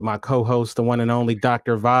my co-host, the one and only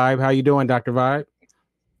Dr. Vibe. How you doing, Dr. Vibe?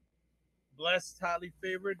 Blessed, highly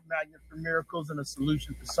favored, magnet for miracles, and a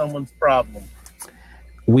solution for someone's problem.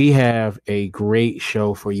 We have a great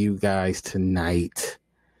show for you guys tonight.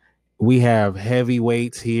 We have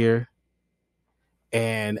heavyweights here,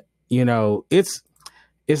 and you know it's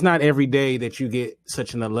not every day that you get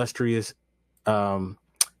such an illustrious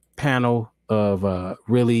panel of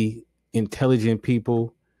really intelligent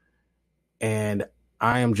people, and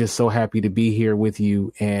I am just so happy to be here with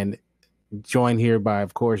you and joined here by,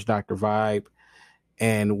 of course, Dr. Vibe,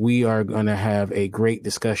 and we are going to have a great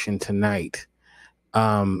discussion tonight.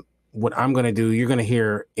 What I'm going to do, you're going to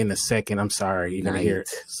hear in a second. I'm sorry. You're going to hear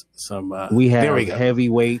some, we have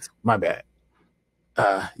heavyweights. My bad.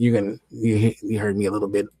 You heard me a little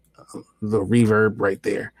bit, the reverb right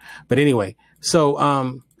there. But anyway,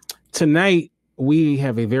 so, tonight we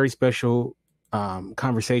have a very special,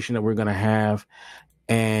 conversation that we're going to have.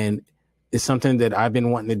 And it's something that I've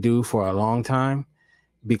been wanting to do for a long time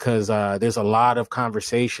because, there's a lot of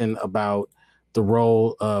conversation about the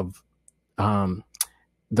role of,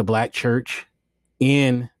 the Black church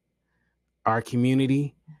in our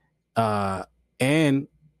community, and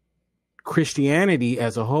Christianity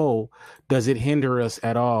as a whole. Does it hinder us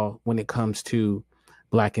at all when it comes to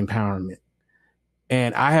Black empowerment?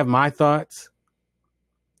 And I have my thoughts,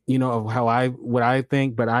 you know, of what I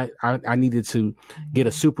think, but I needed to get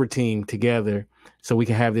a super team together so we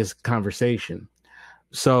can have this conversation.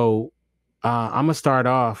 So I'm gonna start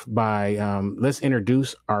off by let's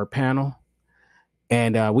introduce our panel.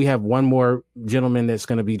 And we have one more gentleman that's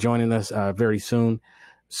going to be joining us very soon.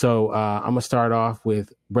 So I'm going to start off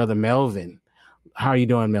with Brother Melvin. How are you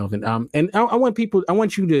doing, Melvin? And I want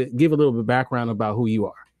you to give a little bit of background about who you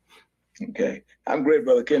are. Okay. I'm great,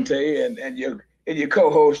 Brother Kente, and your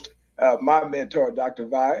co-host, my mentor, Dr.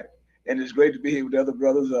 Vibe. And it's great to be here with the other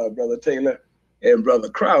brothers, Brother Taylor and Brother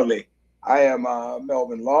Crowley. I am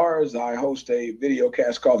Melvin Lars. I host a video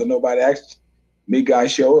cast called the Nobody Asks Me Guy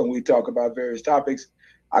Show, and we talk about various topics.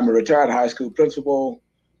 I'm a retired high school principal,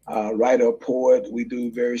 writer, poet. We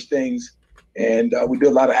do various things, and we do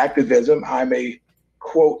a lot of activism. I'm a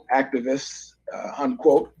quote activist,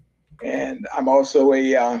 unquote, and I'm also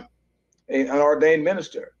an ordained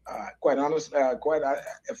minister. Quite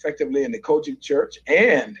effectively in the Kojic Church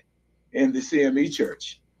and in the CME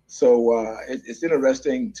Church. So it's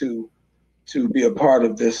interesting to be a part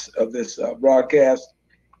of this broadcast.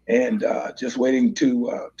 And just waiting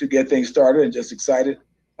to get things started, and just excited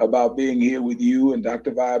about being here with you and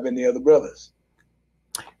Dr. Vibe and the other brothers.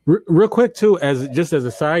 Real quick, too, as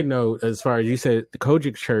a side note, as far as you said, the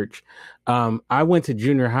Kojic Church, I went to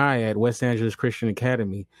junior high at West Angeles Christian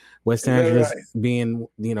Academy. West Angeles being,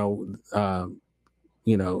 one of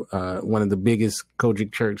the biggest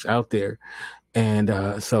Kojic churches out there.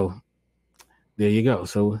 And so there you go.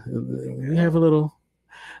 So we have a little,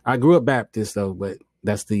 I grew up Baptist, though, but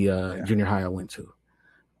that's the junior high I went to.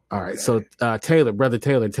 All right. So Taylor, Brother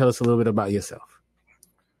Taylor, tell us a little bit about yourself.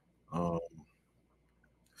 I'm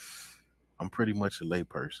pretty much a lay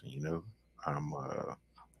person, you know. I'm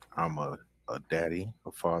a daddy,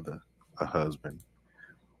 a father, a husband.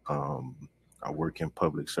 I work in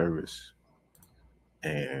public service,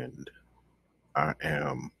 and I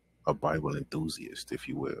am a Bible enthusiast, if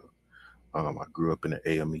you will. I grew up in the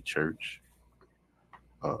AME church.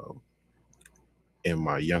 In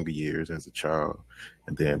my younger years as a child,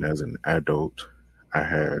 and then as an adult, I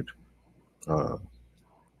had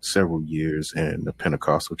several years in the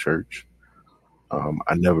Pentecostal church.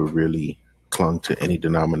 I never really clung to any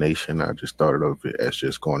denomination. I just started of it as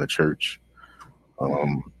just going to church.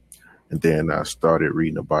 And then I started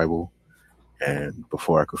reading the Bible, and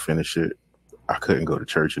before I could finish it, I couldn't go to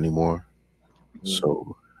church anymore.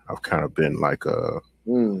 So I've kind of been like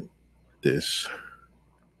this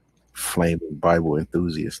flaming Bible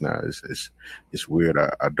enthusiast now. It's weird.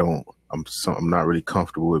 I'm not really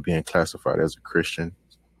comfortable with being classified as a Christian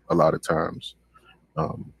a lot of times.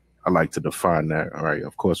 I like to define that. All right.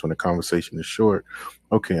 Of course, when the conversation is short,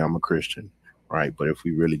 okay, I'm a Christian. Right. But if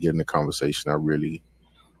we really get in the conversation, I'm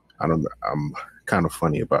kind of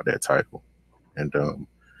funny about that title. And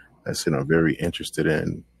that's, I'm very interested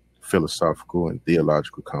in philosophical and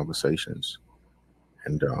theological conversations.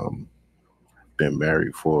 And been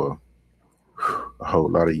married for a whole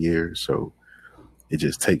lot of years, so it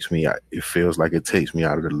just takes me out. It feels like it takes me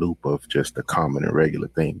out of the loop of just the common and regular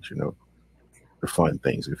things, the fun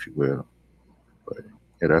things, if you will. But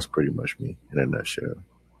yeah, that's pretty much me in a nutshell.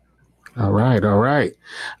 All right.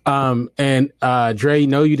 And Dre,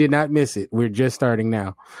 no, you did not miss it. We're just starting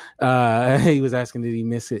now. He was asking, did he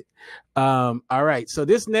miss it? All right. So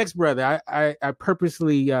this next brother, I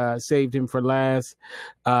purposely saved him for last.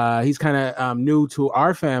 He's kind of new to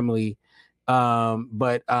our family,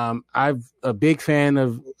 but I'm a big fan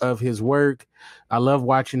of his work. I love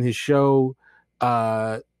watching his show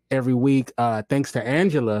every week. Thanks to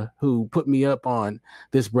Angela, who put me up on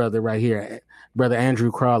this brother right here, Brother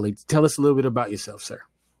Andrew Crawley. Tell us a little bit about yourself, sir.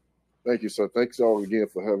 Thank you, sir. Thanks all again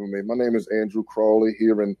for having me. My name is Andrew Crawley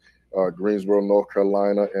here in Greensboro, North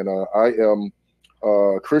Carolina, and I am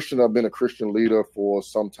a Christian. I've been a Christian leader for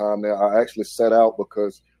some time now. I actually set out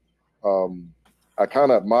because I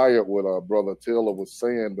kind of admired what Brother Taylor was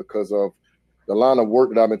saying because of the line of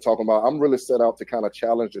work that I've been talking about. I'm really set out to kind of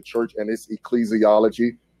challenge the church and its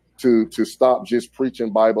ecclesiology to stop just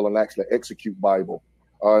preaching Bible and actually execute Bible.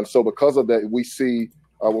 And so because of that, we see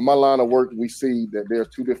with my line of work, we see that there's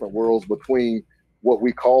two different worlds between what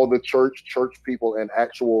we call the church people, and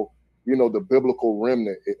actual, the biblical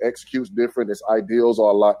remnant. It executes different. Its ideals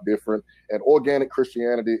are a lot different. And organic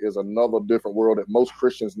Christianity is another different world that most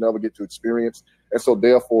Christians never get to experience. And so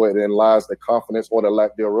therefore, it then lies the confidence or the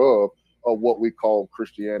lack thereof of what we call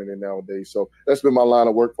Christianity nowadays. So that's been my line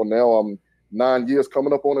of work for now. I'm 9 years,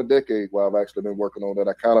 coming up on a decade, where I've actually been working on that.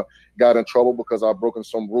 I kind of got in trouble because I've broken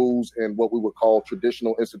some rules in what we would call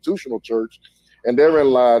traditional institutional church. And therein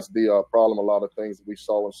lies the problem, a lot of things that we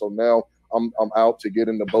saw. And so now I'm out to get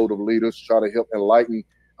in the boat of leaders, try to help enlighten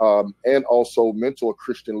and also mentor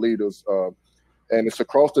Christian leaders. And it's a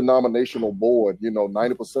cross-denominational board.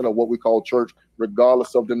 90% of what we call church,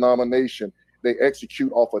 regardless of denomination, they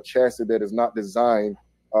execute off a chassis that is not designed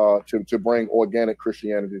to bring organic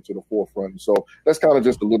Christianity to the forefront. So that's kind of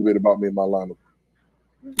just a little bit about me and my lineup.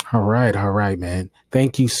 All right, man.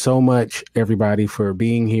 Thank you so much, everybody, for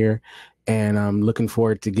being here. And I'm looking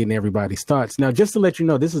forward to getting everybody's thoughts. Now, just to let you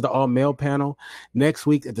know, this is the all-male panel. Next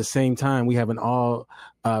week at the same time, we have an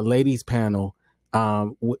all-ladies panel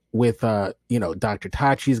with Dr.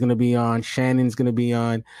 Tachi is going to be on. Shannon's going to be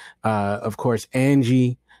on. Of course,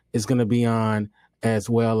 Angie is going to be on, as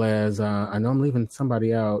well as I know I'm leaving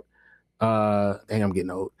somebody out. Dang, I'm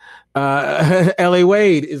getting old. L.A.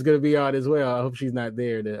 Wade is going to be on as well. I hope she's not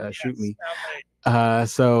there to shoot me.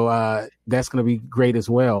 So that's going to be great as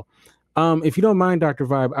well. If you don't mind, Dr.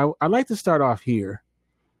 Vibe, I'd like to start off here.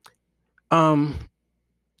 I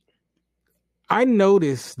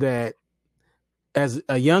noticed that as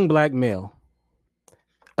a young black male,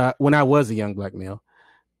 when I was a young black male,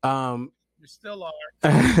 you still are.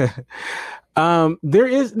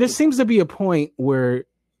 There seems to be a point where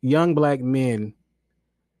young black men,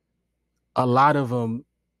 a lot of them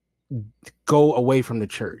go away from the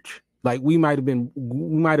church. Like we might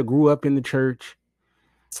have grew up in the church.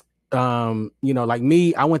 Like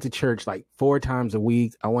me, I went to church like 4 times a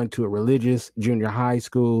week. I went to a religious junior high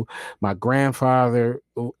school. My grandfather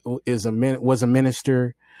was a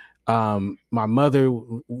minister. My mother,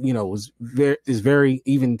 is very,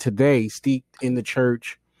 even today, steeped in the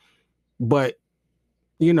church. But,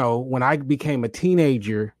 when I became a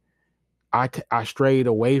teenager, I strayed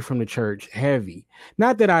away from the church heavy.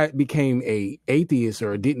 Not that I became a atheist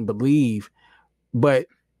or didn't believe, but,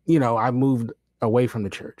 I moved away from the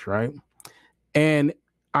church, right? And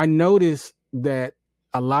I noticed that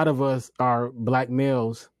a lot of us are black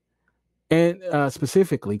males, and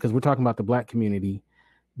specifically, because we're talking about the black community,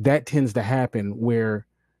 that tends to happen where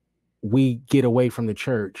we get away from the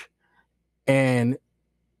church. And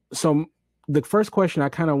so the first question I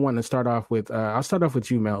kind of want to start off with, I'll start off with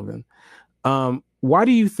you, Melvin. Why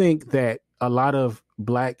do you think that a lot of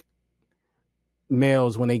black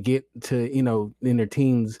males, when they get to, in their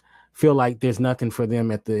teens, feel like there's nothing for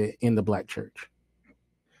them in the black church?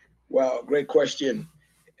 Well, great question.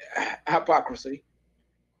 Hypocrisy.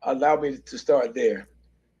 Allow me to start there,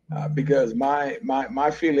 because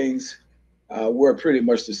my feelings were pretty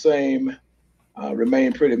much the same,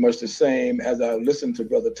 remain pretty much the same as I listened to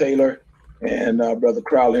Brother Taylor and Brother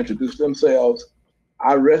Crowley introduce themselves.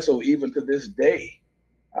 I wrestle even to this day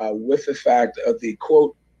with the fact of the,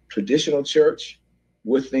 quote, traditional church,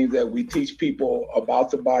 with things that we teach people about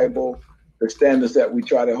the Bible, the standards that we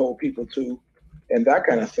try to hold people to, and that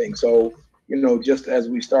kind of thing. So, just as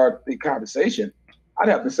we start the conversation, I'd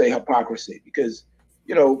have to say hypocrisy, because,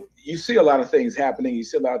 you see a lot of things happening. You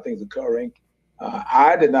see a lot of things occurring.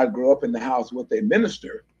 I did not grow up in the house with a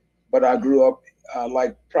minister, but I grew up,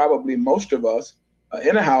 like probably most of us,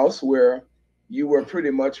 in a house where you were pretty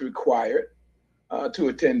much required to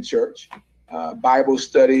attend church. Bible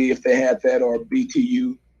study, if they had that, or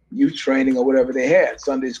BTU, youth training, or whatever they had,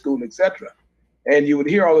 Sunday school, etc. And you would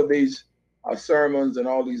hear all of these sermons and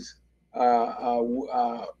all these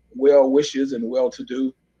well wishes and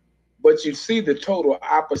well-to-do but you see the total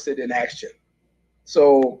opposite in action.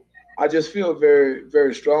 So I just feel very,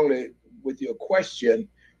 very strongly with your question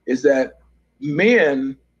is that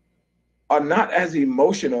men are not as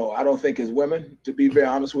emotional, I don't think, as women, to be very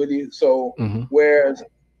honest with you. So whereas,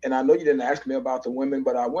 and I know you didn't ask me about the women,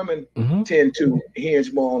 but our women tend to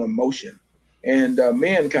hinge more on emotion, and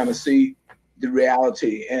men kind of see the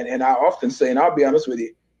reality. And I often say, and I'll be honest with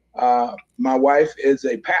you, my wife is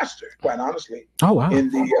a pastor, quite honestly. Oh, wow. In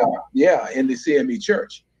the CME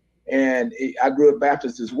church. And I grew up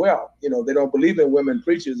Baptist as well. You know, they don't believe in women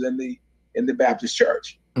preachers in the Baptist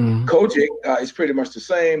church. Kojic is pretty much the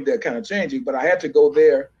same. They're kind of changing, but I had to go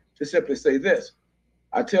there to simply say this.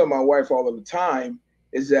 I tell my wife all of the time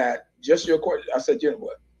is that just your court. I said, you know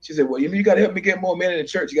what? She said, well, you got to help me get more men in the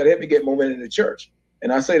church. You got to help me get more men in the church.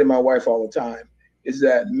 And I say to my wife all the time is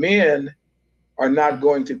that men are not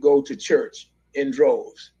going to go to church in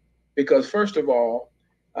droves because first of all,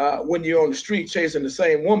 when you're on the street chasing the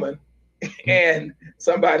same woman and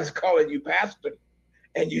somebody's calling you pastor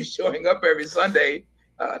and you're showing up every Sunday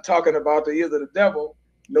talking about the ears of the devil,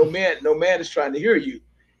 no man is trying to hear you.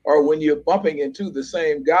 Or when you're bumping into the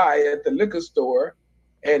same guy at the liquor store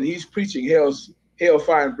and he's preaching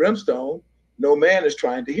hellfire and brimstone, no man is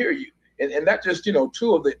trying to hear you. And that just, you know,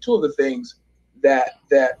 two of the things that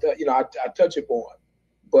I touch upon.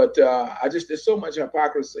 But there's so much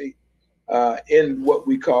hypocrisy in what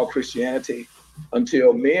we call Christianity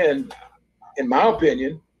until men, in my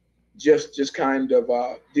opinion, just kind of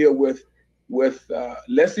deal with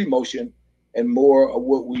less emotion and more of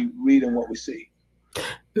what we read and what we see.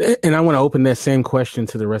 And I want to open that same question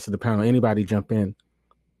to the rest of the panel. Anybody jump in?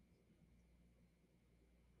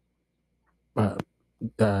 Do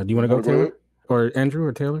you want to go, Taylor? Or Andrew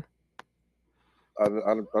or Taylor? I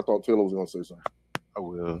thought Taylor was going to say something. I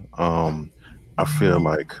will. I feel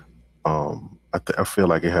like I feel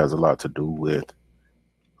like it has a lot to do with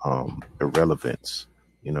irrelevance.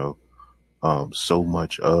 You know, so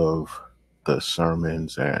much of the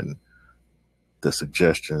sermons and the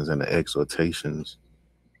suggestions and the exhortations,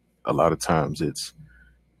 a lot of times it's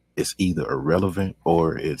either irrelevant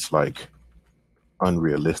or it's like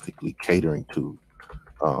unrealistically catering to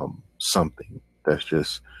something that's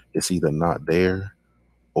just, it's either not there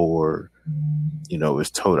or, you know,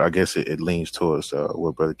 it's total. I guess it leans towards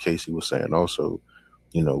what Brother Casey was saying also,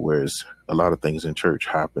 you know, whereas a lot of things in church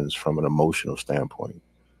happens from an emotional standpoint,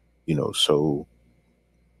 you know, so,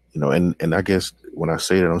 you know, and I guess when I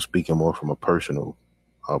say that, I'm speaking more from a personal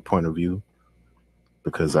point of view,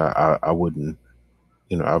 because I wouldn't,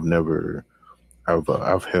 you know, I've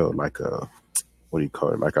held like a, what do you call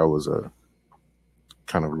it? Like I was a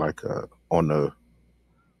kind of like on the,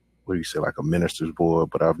 what do you say, like a minister's board,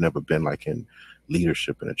 but I've never been like in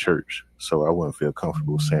leadership in a church. So I wouldn't feel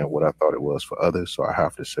comfortable saying what I thought it was for others. So I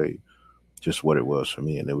have to say just what it was for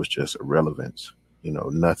me. And it was just irrelevance, you know,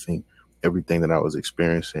 nothing, everything that I was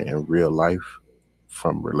experiencing in real life,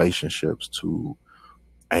 from relationships to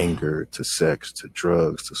anger, to sex, to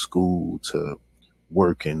drugs, to school, to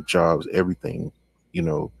work and jobs, everything, you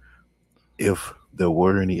know, if there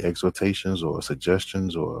were any exhortations or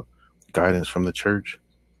suggestions or guidance from the church,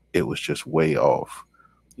 it was just way off,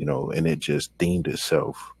 you know, and it just deemed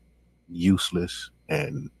itself useless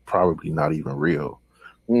and probably not even real.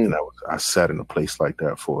 And I sat in a place like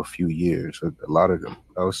that for a few years, a lot of them,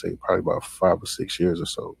 I would say probably about 5 or 6 years or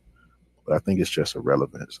so. But I think it's just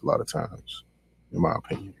irrelevance a lot of times, in my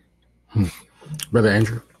opinion. Brother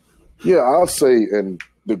Andrew? Yeah, I'll say, and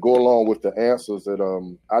to go along with the answers, that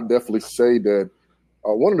I definitely say that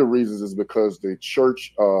one of the reasons is because the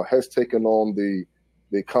church has taken on the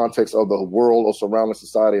context of the world or surrounding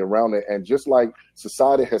society around it. And just like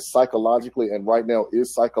society has psychologically and right now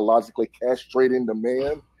is psychologically castrating the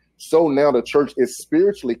man, so now the church is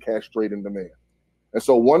spiritually castrating the man. And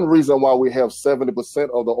so one reason why we have 70%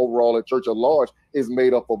 of the overall church at large is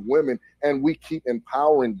made up of women, and we keep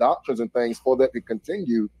empowering doctrines and things for that to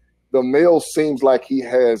continue. The male seems like he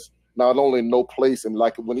has not only no place, and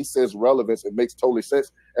like when he says relevance, it makes totally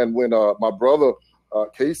sense. And when my brother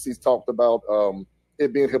Casey's talked about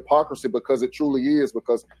it being hypocrisy, because it truly is,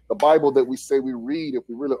 because the Bible that we say we read, if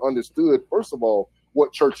we really understood, first of all,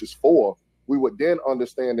 what church is for, we would then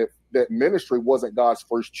understand that ministry wasn't God's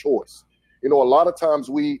first choice. You know, a lot of times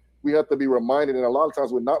we have to be reminded, and a lot of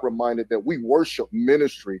times we're not reminded, that we worship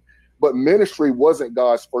ministry, but ministry wasn't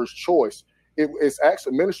God's first choice.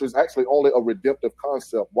 Ministry is actually only a redemptive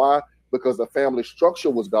concept. Why? Because the family structure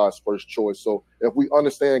was God's first choice. So if we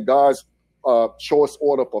understand God's choice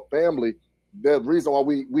order for family, the reason why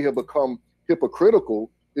we have become hypocritical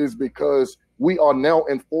is because we are now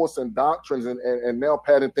enforcing doctrines and now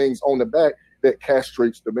patting things on the back that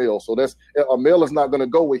castrates the male. So that's a male is not going to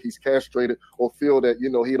go where he's castrated or feel that,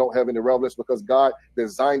 he don't have any relevance, because God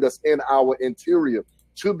designed us in our interior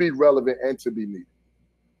to be relevant and to be needed.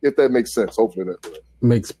 If that makes sense. Hopefully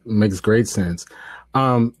that makes great sense.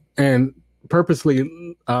 And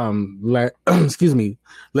purposely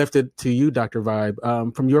left it to you, Dr.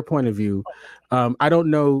 Vibe. From your point of view, I don't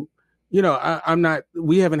know, I'm not,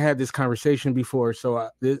 we haven't had this conversation before, so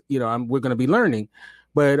we're going to be learning.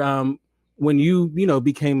 But when you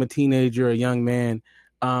became a teenager, a young man,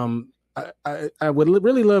 I would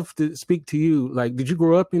really love to speak to you. Like, did you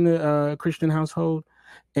grow up in a Christian household,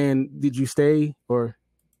 and did you stay or?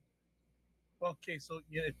 Okay, so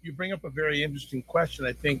if you bring up a very interesting question,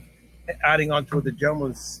 I think adding on to what the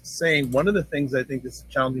gentleman's saying, one of the things I think is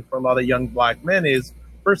challenging for a lot of young Black men is,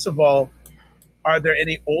 first of all, are there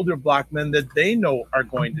any older Black men that they know are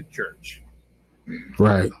going to church?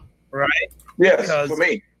 Right. Yes, because for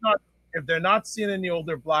me. If they're not seeing any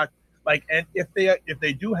older Black, and if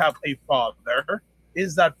they do have a father,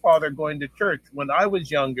 is that father going to church? When I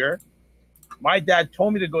was younger, my dad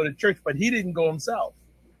told me to go to church, but he didn't go himself.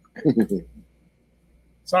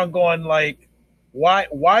 So I'm going like, why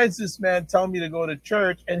is this man telling me to go to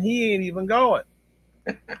church and he ain't even going?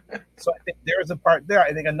 So I think there's a part there.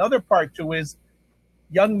 I think another part too is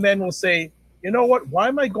young men will say, you know what, why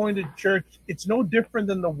am I going to church? It's no different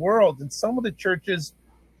than the world. And some of the churches,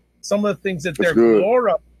 some of the things that they're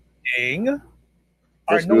glorifying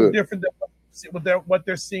are no different than what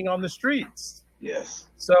they're seeing on the streets. Yes.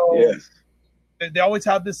 So they always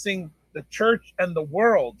have this thing, the church and the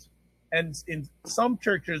world. And in some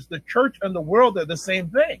churches, the church and the world are the same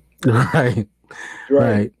thing. Right.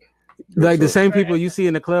 Like the same people you see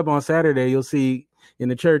in the club on Saturday, you'll see in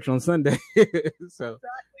the church on Sunday. So exactly.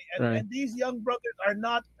 And these young brothers are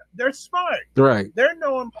not, they're smart. Right. They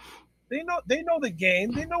know the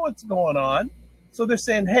game. They know what's going on. So they're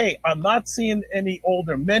saying, hey, I'm not seeing any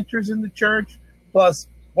older mentors in the church. Plus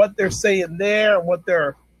what they're saying there, what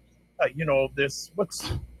they're, I don't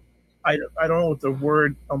know what the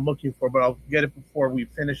word I'm looking for, but I'll get it before we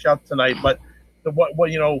finish up tonight. But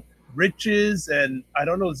riches, and I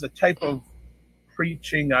don't know, it's a type of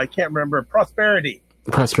preaching. I can't remember. Prosperity.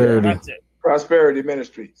 That's it. Prosperity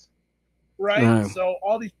ministries. Right. So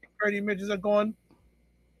all these prosperity images are going,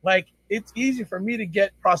 like, it's easy for me to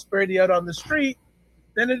get prosperity out on the street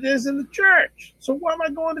than it is in the church. So why am I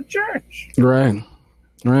going to church? Right.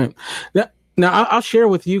 Now I'll share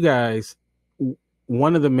with you guys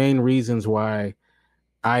one of the main reasons why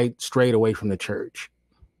I strayed away from the church.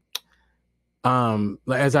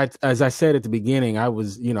 As I said at the beginning, I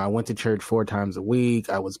was, I went to church 4 times a week.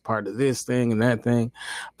 I was part of this thing and that thing.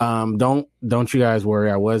 Don't you guys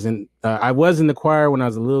worry. I was in the choir when I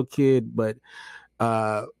was a little kid, but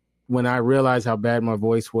when I realized how bad my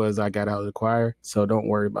voice was, I got out of the choir. So don't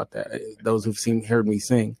worry about that. Those who've heard me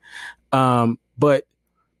sing. But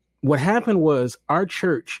what happened was our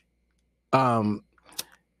church,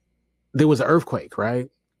 there was an earthquake, right?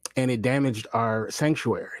 And it damaged our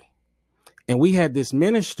sanctuary. And we had this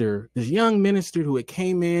young minister who had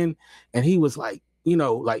came in, and he was like,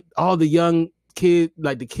 like all the young kids,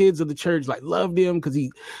 like the kids of the church, like loved him because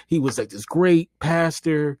he was like this great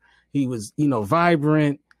pastor. He was,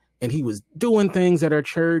 vibrant, and he was doing things at our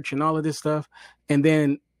church and all of this stuff. And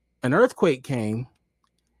then an earthquake came,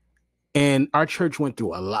 and our church went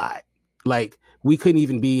through a lot. Like, we couldn't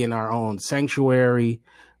even be in our own sanctuary.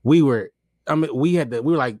 We were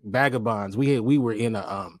like vagabonds. We were in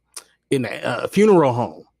a funeral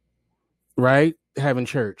home, right? Having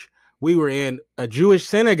church. We were in a Jewish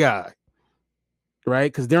synagogue,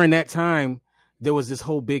 right? Because during that time, there was this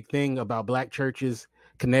whole big thing about Black churches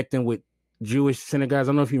connecting with Jewish synagogues. I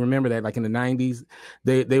don't know if you remember that, like in the 90s,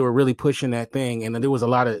 they were really pushing that thing. And there was a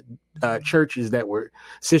lot of churches that were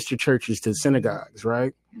sister churches to synagogues,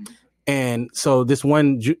 right? And so this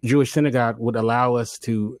one Jewish synagogue would allow us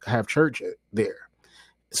to have church there.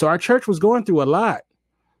 So our church was going through a lot.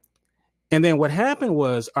 And then what happened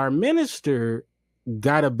was our minister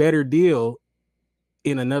got a better deal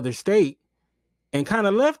in another state and kind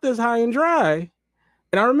of left us high and dry.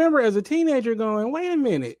 And I remember as a teenager going, wait a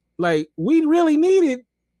minute, like we really needed,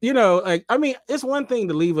 it's one thing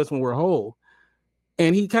to leave us when we're whole.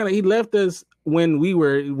 And he left us when we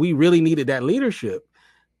really needed that leadership.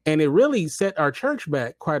 And it really set our church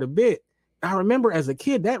back quite a bit. I remember as a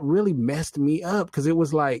kid, that really messed me up because it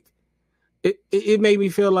was like, it made me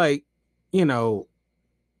feel like,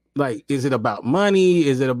 like, is it about money?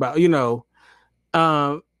 Is it about,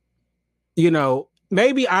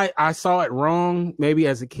 maybe I saw it wrong, maybe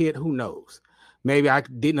as a kid, who knows? maybe I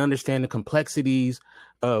didn't understand the complexities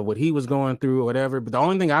of what he was going through or whatever. But the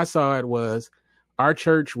only thing I saw it was our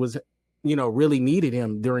church was, really needed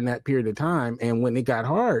him during that period of time. And when it got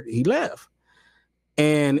hard, he left.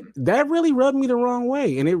 And that really rubbed me the wrong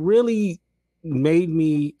way. And it really made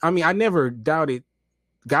me, I never doubted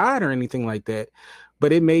God or anything like that,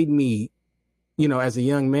 but it made me, as a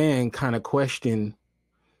young man, kind of question,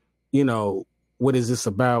 what is this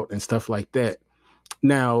about and stuff like that.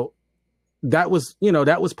 Now, that was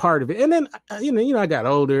part of it. And then, I got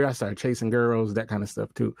older, I started chasing girls, that kind of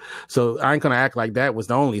stuff too. So I ain't going to act like that was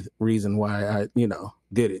the only reason why I,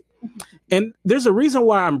 did it. And there's a reason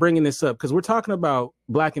why I'm bringing this up, because we're talking about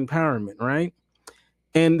Black empowerment, right?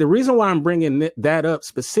 And the reason why I'm bringing that up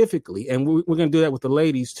specifically, and we're going to do that with the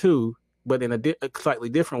ladies too, but in a slightly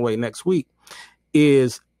different way next week,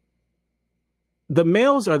 is the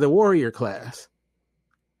males are the warrior class,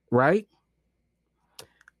 right?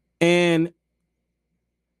 And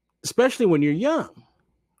especially when you're young,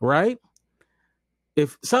 right?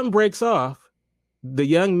 If something breaks off, the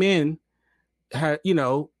young men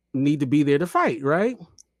need to be there to fight, right?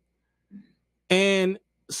 And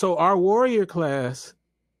so our warrior class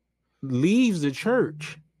leaves the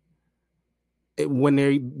church when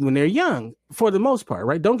they're young, for the most part,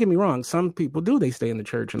 right? Don't get me wrong. Some people do, they stay in the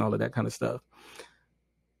church and all of that kind of stuff.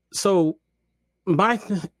 So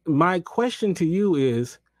my question to you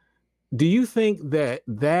is, do you think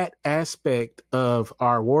that aspect of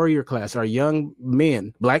our warrior class, our young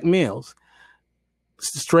men, Black males,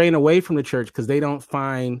 straying away from the church because they don't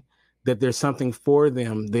find that there's something for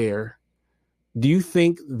them there, do you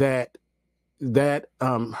think that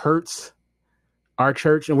hurts our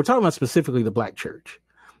church? And we're talking about specifically the Black church.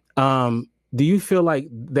 Do you feel like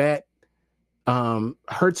that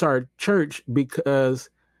hurts our church because,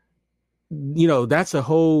 that's a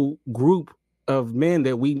whole group of men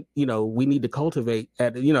that we need to cultivate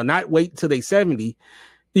at, not wait till they 70,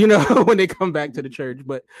 when they come back to the church,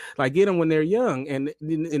 but like get them when they're young and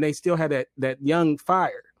they still have that young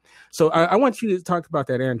fire. So I want you to talk about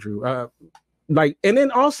that, Andrew. And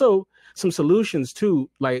then also some solutions too,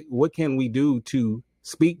 like what can we do to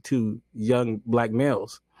speak to young Black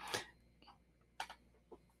males?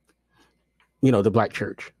 The Black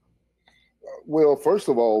church. Well, first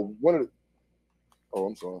of all,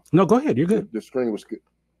 I'm sorry. No, go ahead. You're good. The screen was good.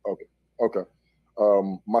 Okay.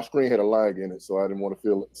 My screen had a lag in it, so I didn't want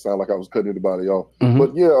to sound like I was cutting anybody off. Mm-hmm.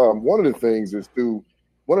 But yeah, one of the things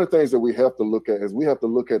that we have to look at is we have to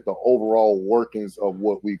look at the overall workings of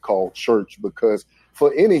what we call church, because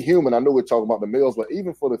for any human, I know we're talking about the males, but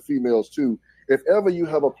even for the females too, if ever you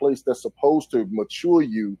have a place that's supposed to mature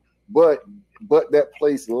you, but that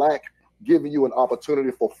place lack giving you an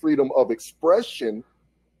opportunity for freedom of expression,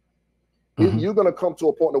 mm-hmm. you're going to come to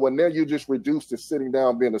a point where now you're just reduced to sitting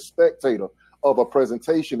down being a spectator of a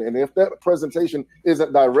presentation. And if that presentation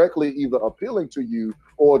isn't directly either appealing to you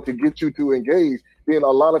or to get you to engage, then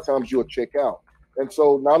a lot of times you'll check out. And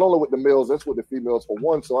so not only with the males, that's with the females for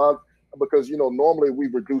one. So because normally we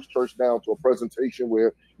reduce church down to a presentation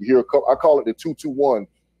where you hear I call it the 2-2-1.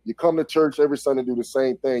 You come to church every Sunday, do the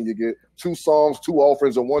same thing. You get 2 songs, 2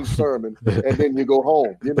 offerings, and 1 sermon, and then you go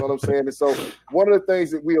home. You know what I'm saying? And so one of the things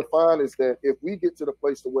that we'll find is that if we get to the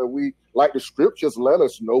place to where we, like the scriptures let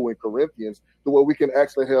us know in Corinthians, to where we can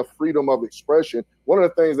actually have freedom of expression, one of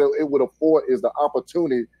the things that it would afford is the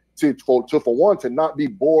opportunity for one, to not be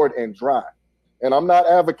bored and dry. And I'm not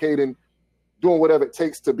advocating doing whatever it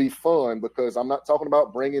takes to be fun, because I'm not talking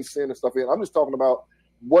about bringing sin and stuff in. I'm just talking about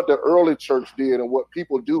what the early church did and what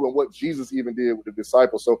people do and what Jesus even did with the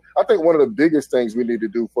disciples. So I think one of the biggest things we need to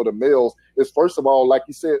do for the males is, first of all, like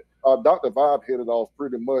you said, Dr. Vibe hit it off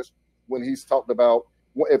pretty much when he's talked about,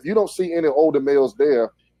 if you don't see any older males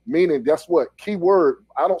there, meaning guess what? Key word,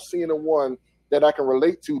 I don't see anyone that I can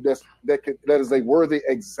relate to that is a worthy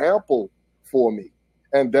example for me.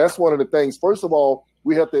 And that's one of the things. First of all,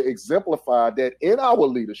 we have to exemplify that in our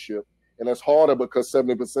leadership. And that's harder because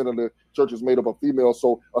 70% of the church is made up of females.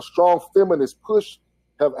 So a strong feminist push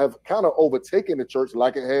have kind of overtaken the church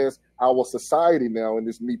like it has our society now in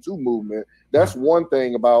this Me Too movement. That's one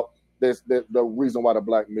thing about this, the reason why the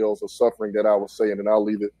Black males are suffering that I was saying, and I'll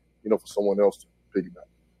leave it, for someone else to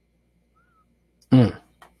piggyback.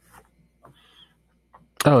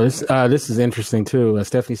 Oh, this is interesting too.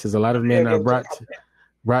 Stephanie says a lot of men are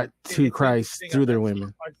brought to Christ through their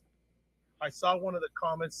women. I saw one of the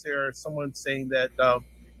comments there, someone saying that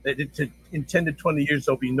in 10 to 20 years,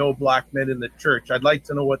 there'll be no Black men in the church. I'd like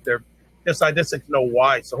to know what I just like to know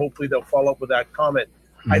why. So hopefully they'll follow up with that comment.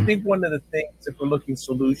 Mm-hmm. I think one of the things, if we're looking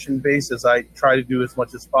solution-based, as I try to do as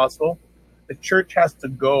much as possible, the church has to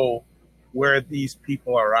go where these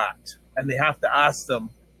people are at. And they have to ask them,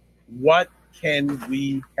 what can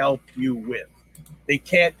we help you with? They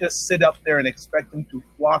can't just sit up there and expect them to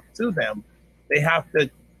flock to them. They have to,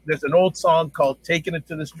 there's an old song called Taking It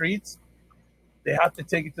to the Streets. They have to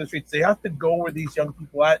take it to the streets. They have to go where these young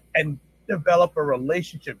people are at and develop a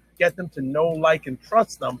relationship, get them to know, like, and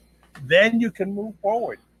trust them. Then you can move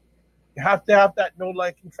forward. You have to have that know,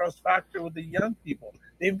 like, and trust factor with the young people.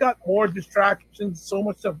 They've got more distractions, so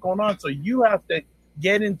much stuff going on. So you have to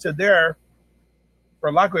get into their,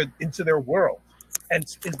 for lack of it, into their world and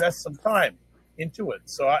invest some time into it.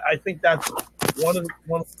 So I think that's one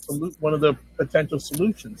of the potential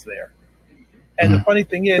solutions there. And the funny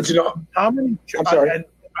thing is, how many? And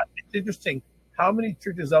it's interesting how many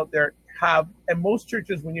churches out there have, and most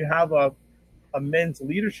churches, when you have a men's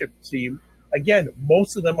leadership team, again,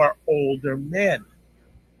 most of them are older men.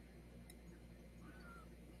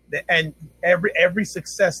 And every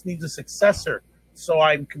success needs a successor. So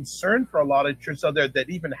I'm concerned for a lot of churches out there that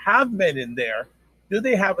even have men in there. Do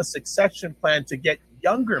they have a succession plan to get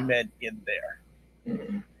younger men in there?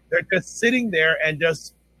 Mm-hmm. They're just sitting there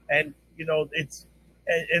it's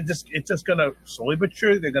just going to slowly but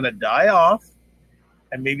surely, they're going to die off.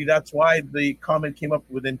 And maybe that's why the comment came up,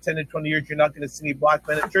 within 10 to 20 years, you're not going to see any black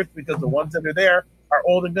men at church, because the ones that are there are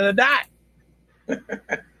old and going to die.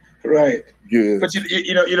 Right. Yeah. But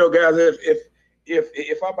you know, guys,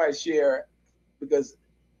 if I might share, because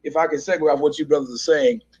if I can segue off what you brothers are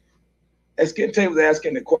saying, as Kente was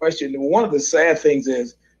asking the question, one of the sad things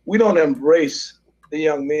is we don't embrace the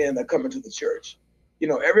young men that come into the church. You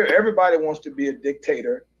know, everybody wants to be a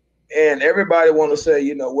dictator, and everybody want to say,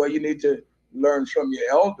 you know, well, you need to learn from your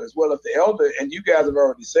elders. Well, if the elder, and you guys have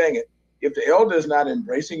already saying it, if the elder is not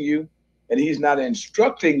embracing you and he's not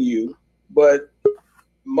instructing you, but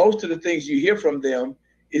most of the things you hear from them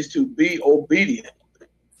is to be obedient.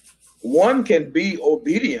 One can be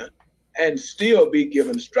obedient and still be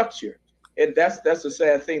given structure. And that's a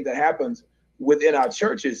sad thing that happens within our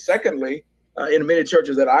churches. Secondly, in many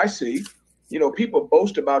churches that I see, you know, people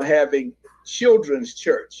boast about having children's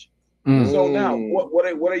church. Mm. So now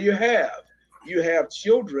what do you have? You have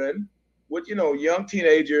children with, you know, young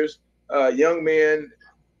teenagers, young men,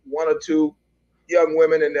 one or two young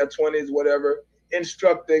women in their 20s, whatever,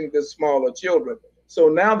 instructing the smaller children. So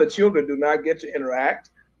now the children do not get to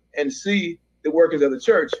interact and see the workings of the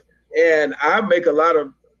church. And I make a lot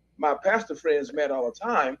of my pastor friends mad all the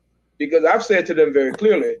time, because I've said to them very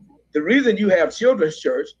clearly, the reason you have children's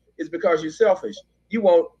church is because you're selfish. You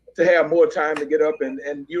want to have more time to get up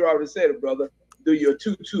and you already said it, brother, do your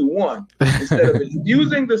 2-2-1 instead of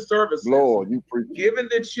using the services, Lord, giving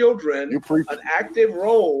the children an active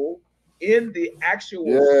role in the actual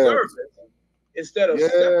service instead of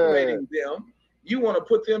separating them. You want to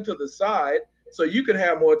put them to the side so you can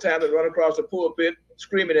have more time to run across the pulpit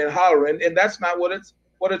screaming and hollering, and that's not what it's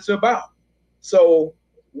about. So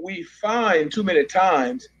we find too many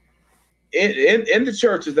times in the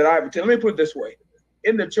churches that I've attended, let me put it this way,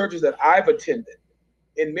 in the churches that I've attended,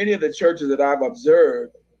 in many of the churches that I've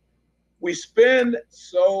observed, we spend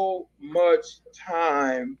so much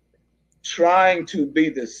time trying to be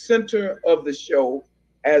the center of the show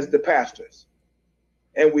as the pastors.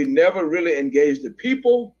 And we never really engage the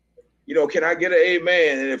people. You know, can I get an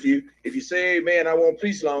amen? And if you say amen, I won't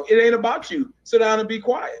preach long. It ain't about you. Sit down and be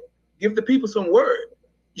quiet. Give the people some word.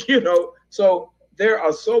 You know, so there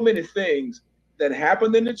are so many things that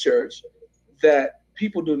happen in the church that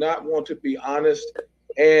people do not want to be honest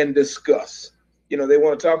and discuss. You know, they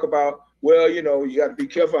want to talk about, well, you know, you got to be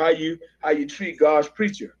careful how you treat God's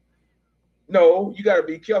preacher. No, you got to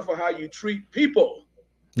be careful how you treat people.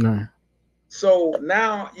 No. So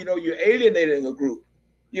now, you know, you're alienating a group.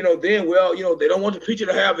 You know, then, well, you know, they don't want the preacher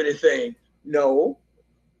to have anything. No,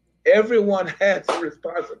 everyone has a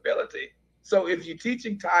responsibility. So if you're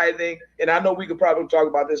teaching tithing, and I know we could probably talk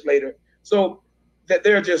about this later, so that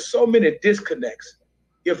there are just so many disconnects.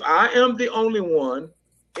 If I am the only one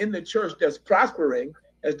in the church that's prospering,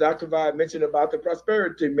 as Dr. Vi mentioned about the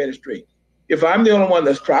prosperity ministry, if I'm the only one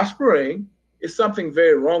that's prospering, it's something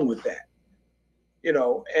very wrong with that. You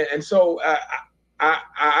know, and so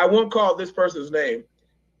I won't call this person's name,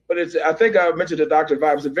 but I think I mentioned to Dr.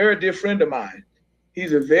 Vi, it's a very dear friend of mine.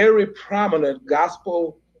 He's a very prominent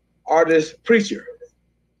gospel artist preacher.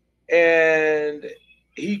 And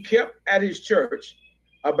he kept at his church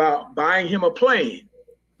about buying him a plane.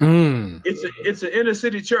 Mm. It's an inner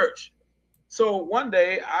city church. So one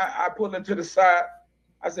day I pulled him to the side.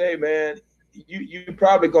 I said, hey man, you're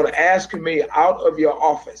probably going to ask me out of your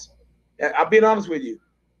office. And I'll be honest with you.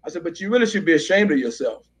 I said, but you really should be ashamed of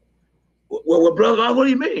yourself. Well, brother, what do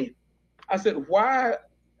you mean? I said, why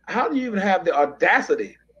how do you even have the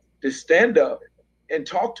audacity to stand up and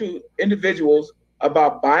talk to individuals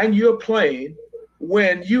about buying you a plane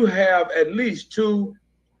when you have at least 2,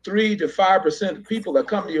 3 to 5% of people that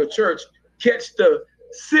come to your church catch the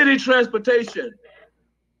city transportation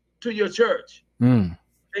to your church?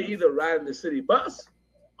 They either ride in the city bus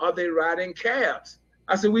or they ride in cabs.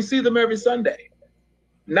 I said, we see them every Sunday,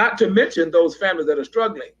 not to mention those families that are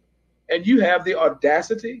struggling. And you have the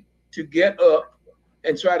audacity to get up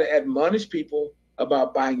and try to admonish people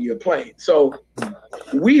about buying you a plane. So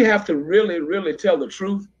we have to really, really tell the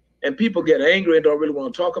truth. And people get angry and don't really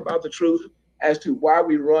want to talk about the truth as to why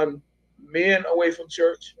we run men away from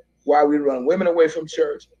church, why we run women away from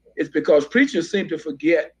church. It's because preachers seem to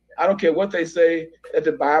forget, I don't care what they say, that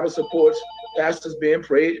the Bible supports pastors being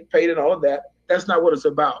paid and all of that. That's not what it's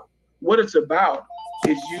about. What it's about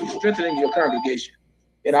is you strengthening your congregation.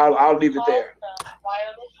 And I'll leave it there.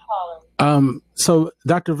 So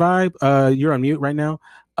Dr. Vibe, you're on mute right now.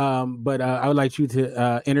 But I would like you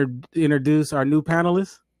to introduce our new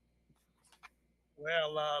panelists.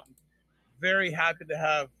 Well, very happy to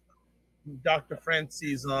have Dr.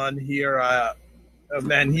 Francis on here.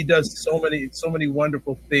 Man, he does so many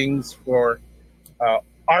wonderful things for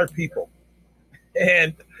our people,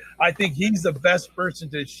 and I think he's the best person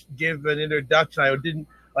to give an introduction.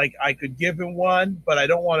 I could give him one, but I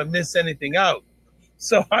don't want to miss anything out.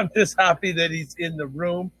 So I'm just happy that he's in the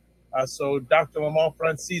room. So Dr. Lamont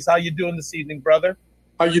Francis, how you doing this evening, brother?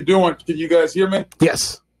 How you doing? Can you guys hear me?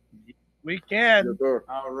 Yes. We can. Yes, sir.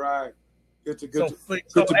 All right. Good to be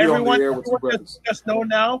everyone, on the air with you brothers. Just know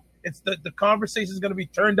now, it's the conversation is going to be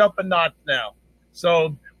turned up a notch now.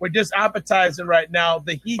 So we're just appetizing right now.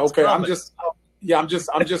 The heat. Okay, I'm just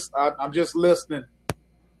listening.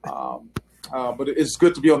 But it's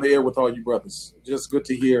good to be on the air with all you brothers. Just good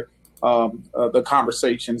to hear the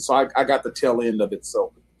conversation. So I got the tail end of it.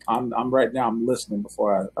 So I'm right now. I'm listening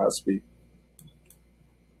before I speak.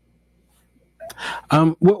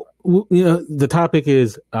 The topic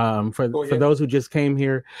is for those who just came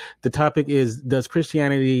here. The topic is, does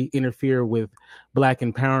Christianity interfere with Black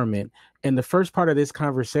empowerment? And the first part of this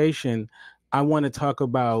conversation, I want to talk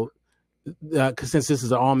about, because since this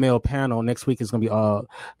is an all male panel, next week is going to be all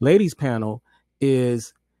ladies panel.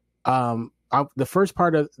 Is the first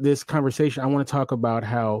part of this conversation, I want to talk about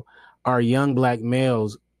how our young Black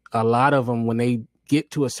males, a lot of them, when they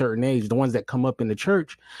get to a certain age, the ones that come up in the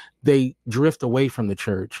church, they drift away from the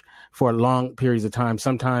church for long periods of time.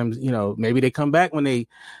 Sometimes, maybe they come back when they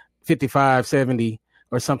 55, 70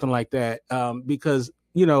 or something like that. Because,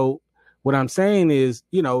 what I'm saying is,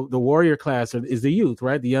 the warrior class is the youth,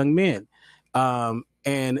 right? The young men.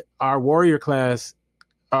 And our warrior class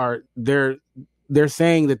they're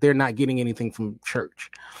saying that they're not getting anything from church.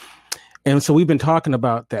 And so we've been talking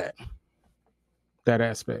about that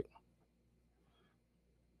aspect.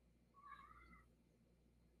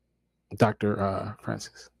 Dr.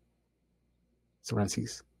 Francis.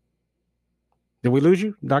 Did we lose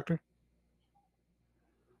you, Doctor?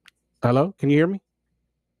 Hello? Can you hear me?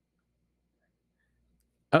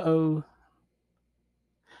 Uh-oh.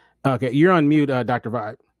 Okay, you're on mute, Dr.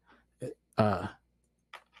 Vibe. All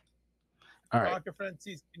right. Dr.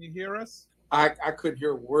 Francis, can you hear us? I couldn't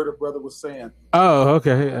hear a word a brother was saying. Oh,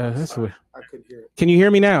 okay. That's weird. I couldn't hear it. Can you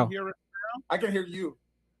hear me now? I can hear you.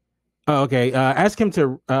 Oh, okay. Ask him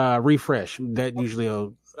to refresh. That usually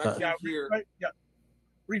will.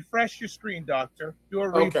 Refresh your screen, Doctor. Do a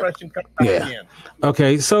refresh and come back again.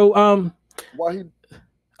 Okay. So, while he,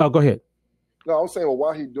 go ahead. No, I was saying,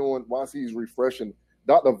 while he's refreshing,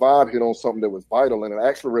 Dr. Vibe hit on something that was vital, and it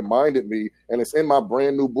actually reminded me, and it's in my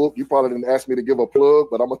brand new book. You probably didn't ask me to give a plug,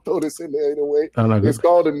 but I'm gonna throw this in there anyway. It's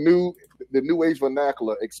called the New Age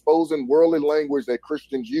Vernacular: Exposing Worldly Language That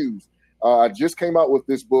Christians Use. I just came out with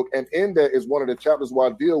this book, and in that is one of the chapters where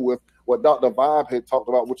I deal with what Dr. Vibe had talked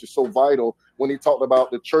about, which is so vital when he talked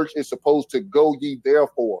about the church is supposed to go ye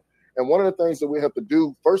therefore. And one of the things that we have to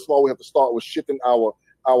do, first of all, we have to start with shifting our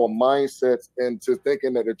mindsets into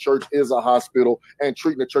thinking that the church is a hospital and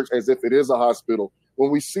treating the church as if it is a hospital.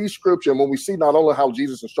 When we see scripture, and when we see not only how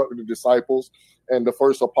Jesus instructed the disciples and the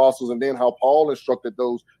first apostles, and then how Paul instructed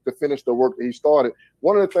those to finish the work that he started,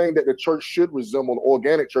 one of the things that the church should resemble, an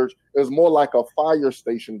organic church, is more like a fire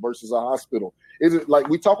station versus a hospital. Is it like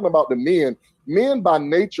we're talking about the men? Men by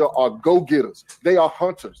nature are go-getters. They are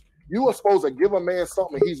hunters. You are supposed to give a man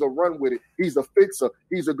something, he's a run with it. He's a fixer.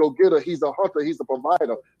 He's a go-getter. He's a hunter. He's a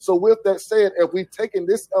provider. So with that said, if we've taken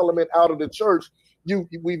this element out of the church,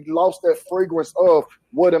 we've lost that fragrance of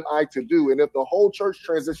what am I to do? And if the whole church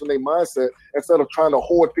transition their mindset, instead of trying to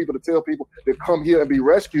hoard people to tell people to come here and be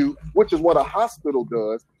rescued, which is what a hospital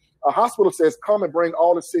does, A hospital says, come and bring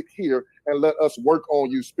all the sick here and let us work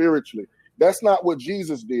on you spiritually. That's not what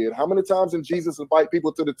Jesus did. How many times did Jesus invite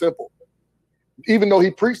people to the temple? Even though he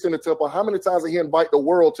preached in the temple, how many times did he invite the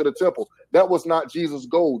world to the temple? That was not Jesus'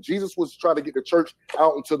 goal. Jesus was trying to get the church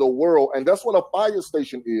out into the world. And that's what a fire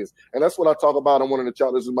station is. And that's what I talk about in one of the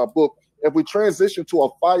chapters in my book. If we transition to a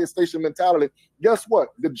fire station mentality, guess what?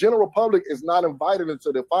 The general public is not invited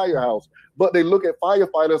into the firehouse, but they look at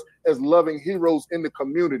firefighters as loving heroes in the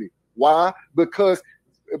community. Why? Because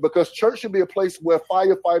church should be a place where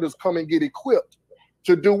firefighters come and get equipped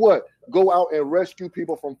to do what? Go out and rescue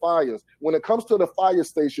people from fires. When it comes to the fire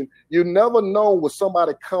station, you never know when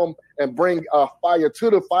somebody come and bring a fire to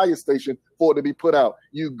the fire station for it to be put out.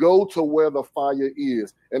 You go to where the fire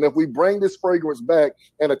is. And if we bring this fragrance back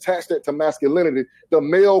and attach that to masculinity, the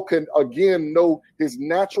male can again know his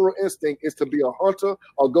natural instinct is to be a hunter,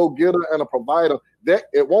 a go-getter, and a provider. That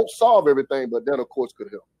it won't solve everything, but that of course could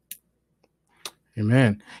help.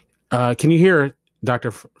 Amen. Can you hear Dr.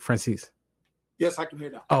 Francis? Yes, I can hear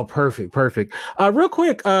that. Oh, perfect. Real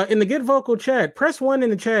quick, in the Get Vocal chat, press 1 in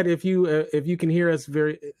the chat if you can hear us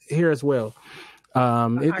well.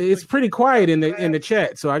 It's pretty quiet in the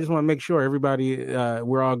chat, so I just want to make sure everybody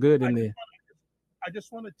we're all good in there. I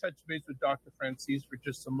just want to touch base with Dr. Francis for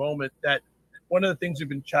just a moment. That one of the things we've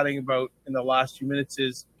been chatting about in the last few minutes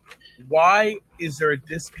is why is there a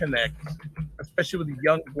disconnect, especially with the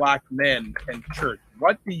young black men and church?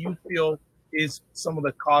 What do you feel is some of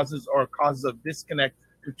the causes of disconnect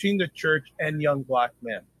between the church and young black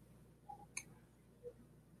men?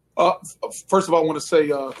 First of all, I want to say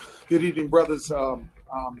good evening, brothers. And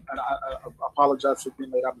I apologize for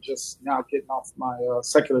being late. I'm just now getting off my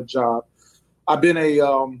secular job. I've been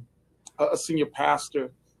a senior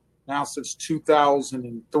pastor now since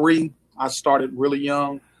 2003. I started really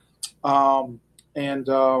young. I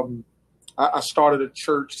started a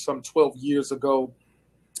church some 12 years ago,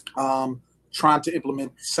 trying to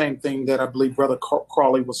implement the same thing that I believe Brother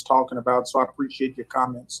Crawley was talking about. So I appreciate your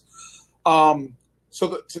comments.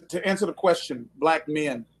 To answer the question, black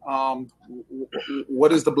men,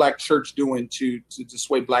 what is the black church doing to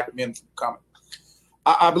dissuade black men from coming?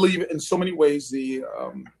 I believe in so many ways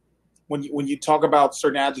when you talk about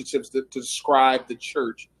certain adjectives to describe the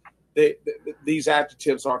church, these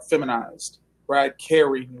adjectives are feminized, right?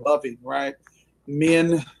 Caring, loving, right?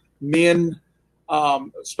 Men,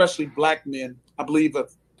 especially black men, I believe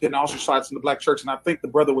have been ostracized in the black church. And I think the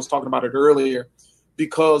brother was talking about it earlier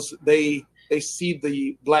because they see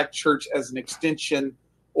the black church as an extension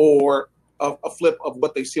or a flip of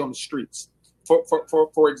what they see on the streets.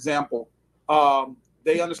 For example,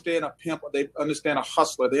 they understand a pimp, they understand a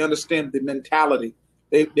hustler, they understand the mentality,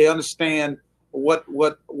 they understand what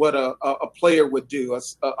a player would do,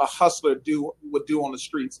 a hustler would do on the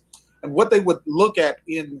streets. And what they would look at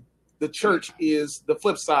in the church is the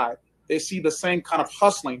flip side. They see the same kind of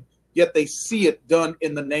hustling, yet they see it done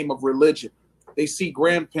in the name of religion. They see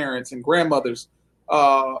grandparents and grandmothers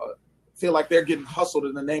feel like they're getting hustled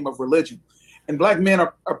in the name of religion. And black men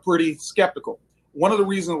are pretty skeptical. One of the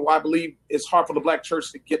reasons why I believe it's hard for the black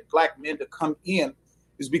church to get black men to come in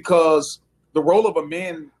is because the role of a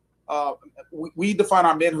man, we define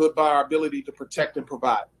our manhood by our ability to protect and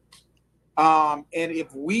provide. And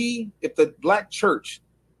if the black church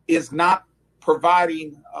is not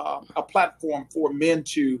providing a platform for men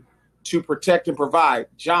to protect and provide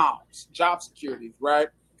job security, right?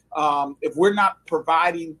 If we're not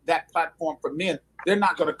providing that platform for men, they're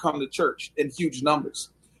not going to come to church in huge numbers.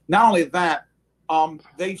 Not only that,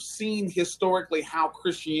 they've seen historically how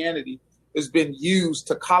Christianity has been used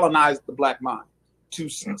to colonize the black mind, to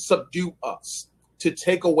subdue us, to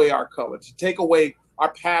take away our color, to take away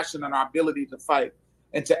our passion and our ability to fight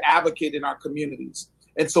and to advocate in our communities.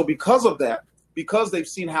 And so because of that, because they've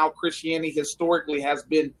seen how Christianity historically has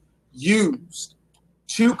been used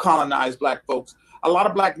to colonize black folks, a lot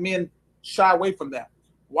of black men shy away from that.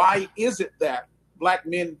 Why is it that black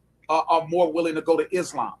men are more willing to go to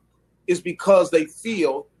Islam? Is because they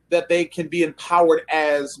feel that they can be empowered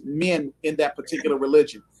as men in that particular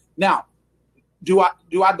religion. Now, do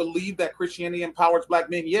I believe that Christianity empowers black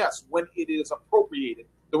men? Yes, when it is appropriated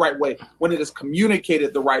the right way, when it is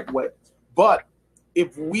communicated the right way. But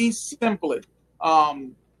if we simply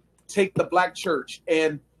take the black church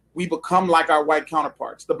and we become like our white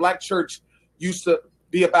counterparts, the black church used to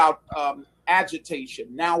be about agitation.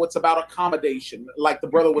 Now it's about accommodation, like the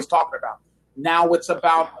brother was talking about. Now it's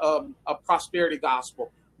about a prosperity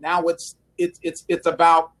gospel. Now it's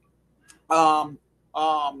about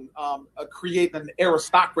creating an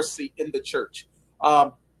aristocracy in the church.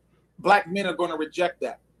 Black men are going to reject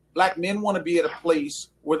that. Black men want to be at a place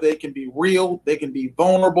where they can be real, they can be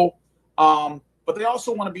vulnerable, but they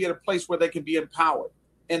also want to be at a place where they can be empowered.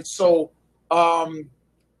 And so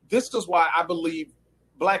this is why I believe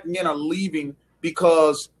Black men are leaving,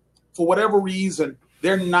 because for whatever reason,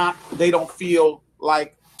 they don't feel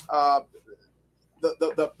like the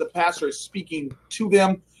pastor is speaking to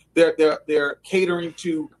them. They're catering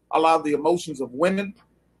to a lot of the emotions of women.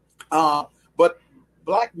 But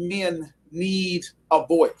Black men need a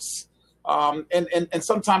voice. And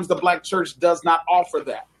sometimes the Black church does not offer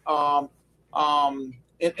that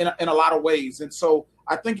in a lot of ways. And so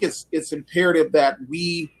I think it's imperative that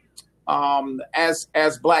we,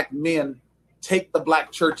 as Black men, take the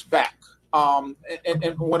Black church back. And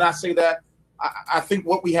when I say that, I think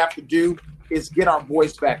what we have to do is get our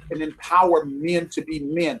voice back and empower men to be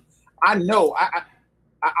men. I know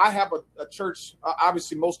I have a church.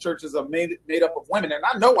 Obviously, most churches are made up of women, and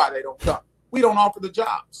I know why they don't come. We don't offer the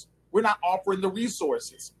jobs. We're not offering the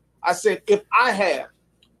resources. I said, if I had,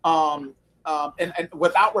 and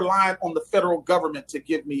without relying on the federal government to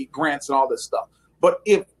give me grants and all this stuff, but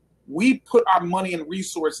if we put our money and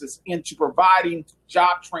resources into providing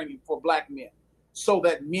job training for Black men so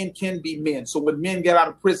that men can be men. So when men get out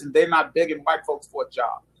of prison, they're not begging white folks for a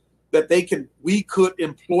job, that we could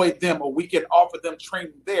employ them, or we can offer them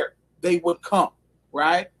training there. They would come,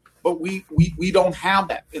 right? But we don't have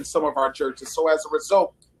that in some of our churches. So as a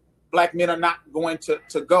result, Black men are not going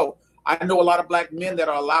to go. I know a lot of Black men that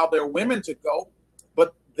are allowed their women to go,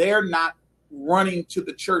 but they're not running to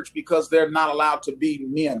the church because they're not allowed to be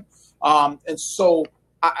men. And so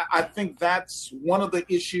I think that's one of the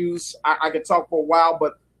issues. I could talk for a while,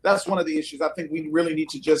 but that's one of the issues. I think we really need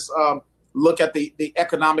to just look at the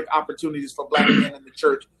economic opportunities for Black men in the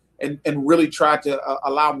church and really try to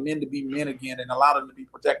allow men to be men again and allow them to be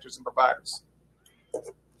protectors and providers.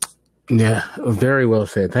 Yeah, very well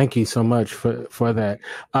said. Thank you so much for that.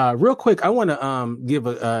 Real quick, I want to give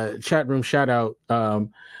a chat room shout out.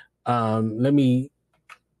 Let me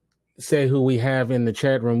say who we have in the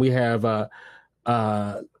chat room. We have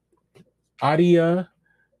Adia.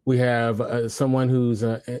 We have someone who's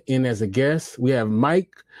in as a guest. We have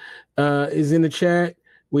Mike is in the chat.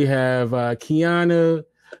 We have Kiana,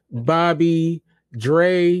 Bobby,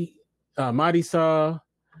 Dre, Marisol.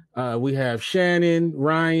 We have Shannon,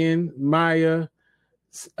 Ryan, Maya,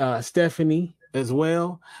 Stephanie as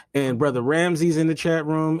well. And Brother Ramsey's in the chat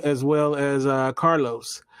room, as well as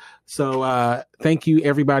Carlos. So thank you,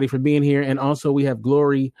 everybody, for being here. And also we have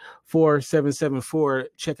Glory 4774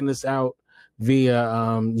 checking us out via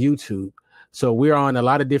YouTube. So we're on a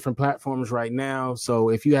lot of different platforms right now. So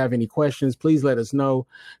if you have any questions, please let us know.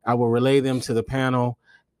 I will relay them to the panel,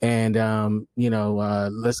 and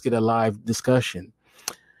let's get a live discussion.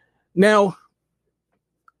 Now,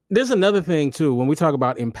 there's another thing too when we talk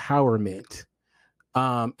about empowerment,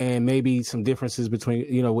 and maybe some differences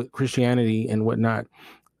between with Christianity and whatnot.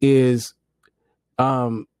 Is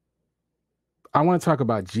I want to talk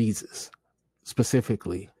about Jesus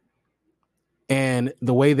specifically, and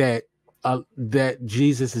the way that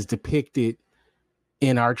Jesus is depicted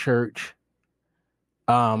in our church.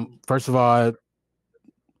 First of all,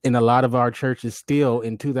 in a lot of our churches still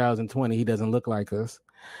in 2020, he doesn't look like us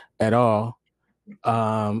at all,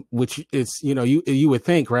 which is, you would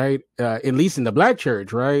think, right? At least in the Black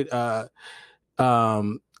church, right?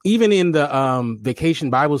 Even in the Vacation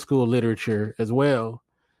Bible School literature as well.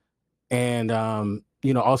 And,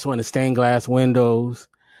 also in the stained glass windows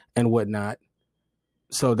and whatnot.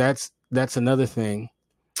 So that's another thing.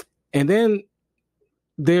 And then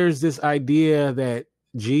there's this idea that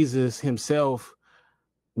Jesus himself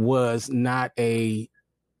was that he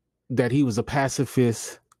was a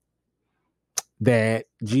pacifist, that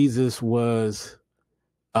Jesus was,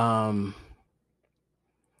 obviously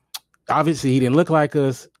he didn't look like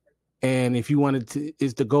us. And if you wanted to,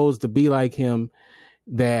 the goal is to be like him,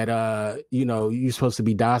 that, you're supposed to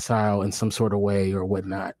be docile in some sort of way or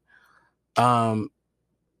whatnot.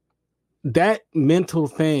 That mental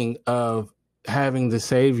thing of having the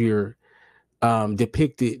Savior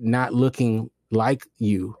depicted not looking like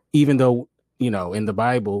you, even though, in the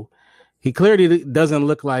Bible, he clearly doesn't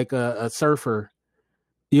look like a surfer,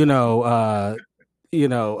 some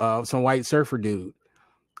white surfer dude.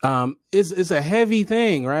 It's a heavy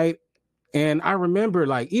thing, right? And I remember,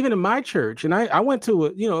 like, even in my church, and I went to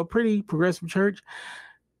a pretty progressive church,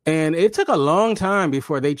 and it took a long time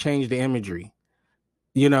before they changed the imagery,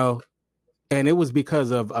 and it was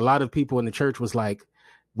because of a lot of people in the church was like,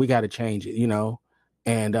 we got to change it,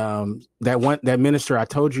 and that minister I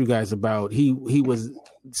told you guys about, he was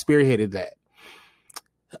spearheaded that.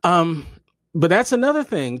 But that's another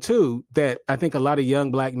thing too that I think a lot of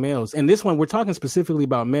young black males, and this one we're talking specifically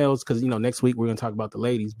about males because next week we're going to talk about the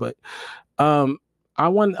ladies. But I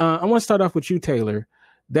want to start off with you, Taylor.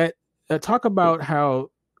 That talk about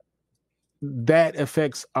how that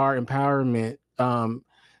affects our empowerment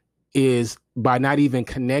is by not even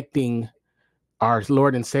connecting our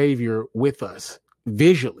Lord and Savior with us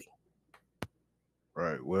visually.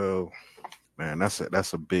 Right. Well, man, that's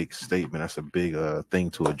a big statement. That's a big thing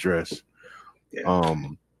to address. Yeah.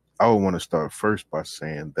 I would want to start first by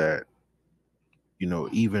saying that,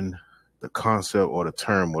 even the concept or the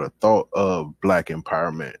term or the thought of Black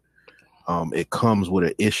empowerment, it comes with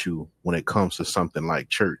an issue when it comes to something like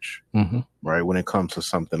church, right? When it comes to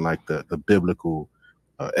something like the biblical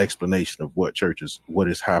explanation of what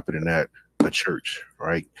is happening at a church,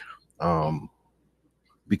 right?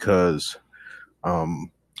 Because,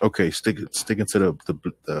 sticking to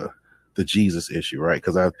the Jesus issue, right?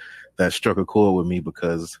 Because that struck a chord with me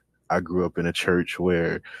because I grew up in a church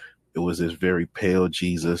where it was this very pale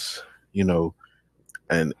Jesus,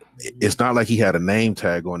 and it's not like he had a name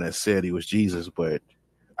tag on that said he was Jesus, but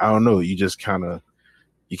I don't know. You just kind of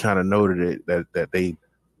noted it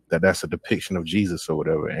that's a depiction of Jesus or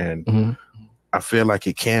whatever. And I feel like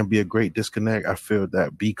it can be a great disconnect. I feel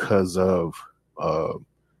that because of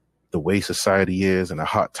the way society is and the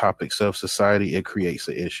hot topics of society, it creates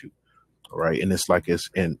an issue. Right. And it's like it's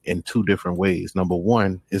in two different ways. Number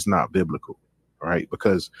one, it's not biblical, right?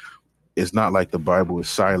 Because it's not like the Bible is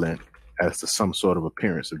silent as to some sort of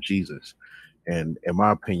appearance of Jesus. And in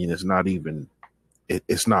my opinion, it's not even,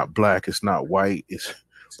 it's not black, it's not white,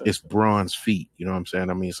 it's bronze feet. You know what I'm saying?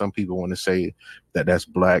 I mean, some people want to say that that's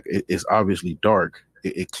black. It's obviously dark.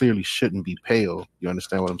 It clearly shouldn't be pale. You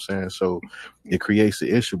understand what I'm saying? So it creates the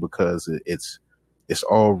issue because it's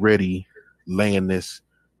already laying this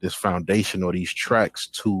foundation or these tracks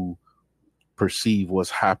to perceive what's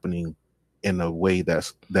happening in a way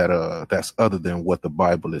that's other than what the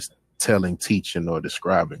Bible is telling, teaching, or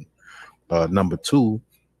describing. Number two,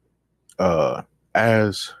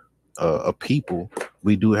 as a people,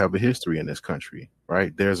 we do have a history in this country,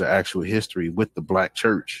 right? There's an actual history with the Black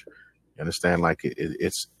church. You understand? Like it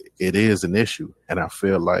is an issue, and I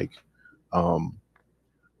feel like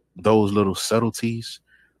those little subtleties,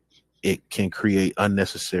 it can create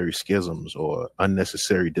unnecessary schisms or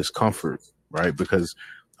unnecessary discomfort, right? Because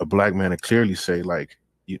a Black man would clearly say, like,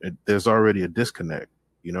 there's already a disconnect,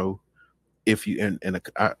 if you, and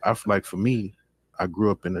I feel like for me, I grew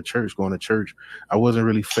up in the church, going to church. I wasn't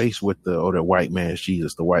really faced with the white man's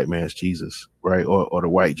Jesus, right? Or the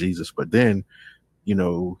white Jesus. But then,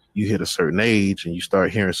 you hit a certain age and you start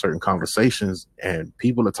hearing certain conversations and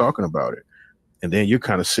people are talking about it. And then you're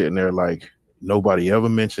kind of sitting there like, nobody ever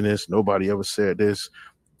mentioned this. Nobody ever said this.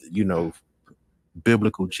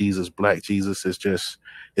 Biblical Jesus, Black Jesus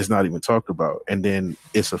it's not even talked about. And then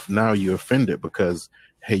now you're offended because,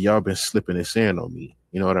 hey, y'all been slipping this in on me.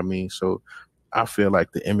 You know what I mean? So I feel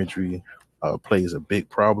like the imagery plays a big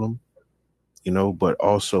problem, but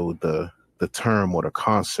also the term or the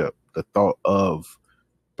concept, the thought of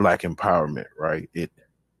Black empowerment, right?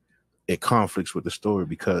 It conflicts with the story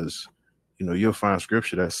because you'll find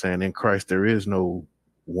scripture that's saying in Christ there is no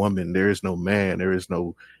woman, there is no man, there is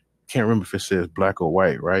no, can't remember if it says black or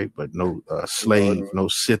white, right? But no slave, no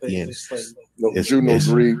Scythian, no Jew, no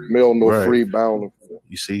Greek, male, no right. Free, bound.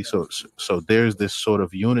 You see, so there's this sort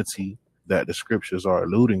of unity that the scriptures are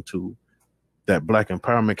alluding to that Black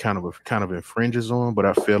empowerment kind of infringes on, but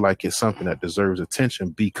I feel like it's something that deserves attention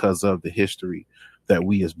because of the history that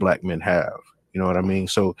we as Black men have. You know what I mean?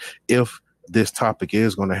 So if this topic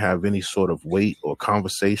is going to have any sort of weight or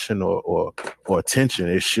conversation or attention,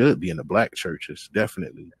 it should be in the Black churches,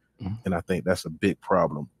 definitely. Mm-hmm. And I think that's a big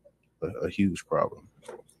problem, a huge problem.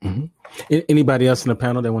 Mm-hmm. Anybody else in the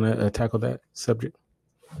panel that want to tackle that subject?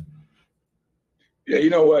 Yeah,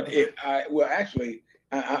 you know what?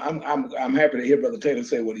 I'm happy to hear Brother Taylor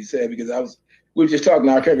say what he said because we were just talking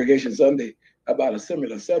on our Congregation Sunday about a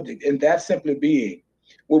similar subject, and that simply being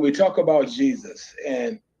when we talk about Jesus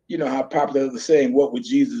and how popular the saying, "What would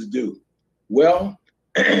Jesus do?" Well,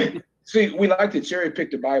 see, we like to cherry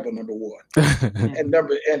pick the Bible, number one,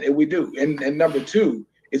 and we do, and number two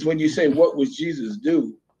is when you say, "What would Jesus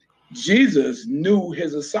do?" Jesus knew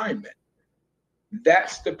his assignment.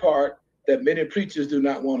 That's the part that many preachers do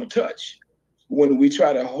not want to touch when we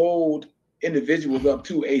try to hold individuals up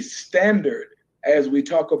to a standard as we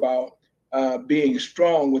talk about being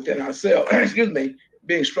strong within ourselves,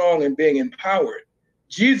 being strong and being empowered.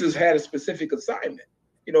 Jesus had a specific assignment.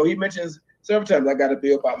 He mentions several times, I got to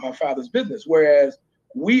be about my Father's business. Whereas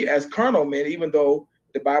we as carnal men, even though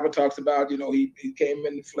the Bible talks about, he came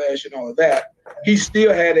in the flesh and all of that, he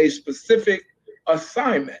still had a specific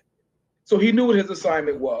assignment. So he knew what his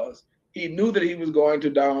assignment was. He knew that he was going to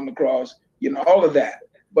die on the cross, all of that.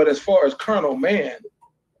 But as far as carnal man,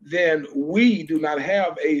 then we do not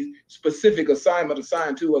have a specific assignment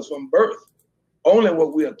assigned to us from birth, only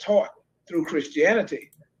what we are taught through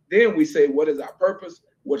Christianity. Then we say, what is our purpose?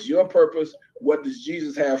 What's your purpose? What does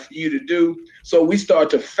Jesus have for you to do? So we start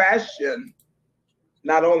to fashion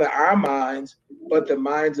not only our minds, but the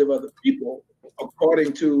minds of other people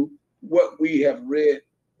according to what we have read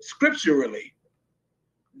scripturally.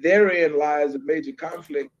 Therein lies a major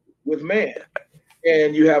conflict with man.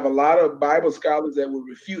 And you have a lot of Bible scholars that will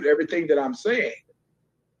refute everything that I'm saying.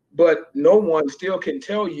 But no one still can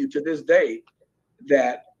tell you to this day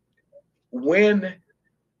that when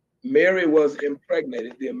Mary was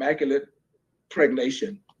impregnated, the Immaculate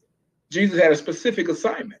Pregnation, Jesus had a specific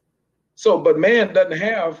assignment. So, but man doesn't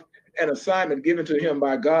have an assignment given to him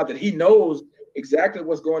by God that he knows exactly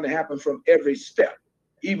what's going to happen from every step,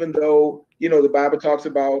 even though, the Bible talks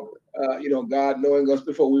about, God knowing us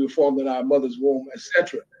before we were formed in our mother's womb,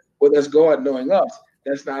 etc. Well, that's God knowing us.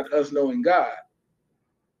 That's not us knowing God.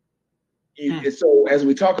 So as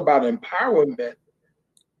we talk about empowerment,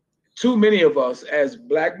 too many of us as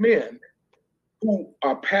Black men who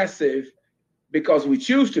are passive because we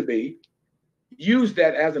choose to be, use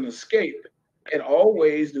that as an escape and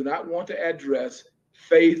always do not want to address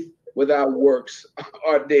faith without works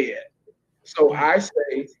are dead. So I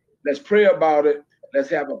say, let's pray about it. Let's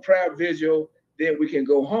have a prayer vigil. Then we can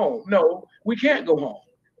go home. No, we can't go home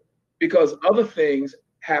because other things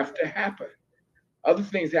have to happen. Other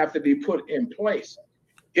things have to be put in place.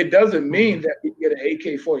 It doesn't mean that we get an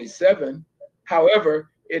AK-47.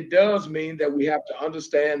 However, it does mean that we have to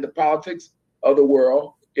understand the politics of the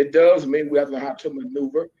world. It does mean we have to know how to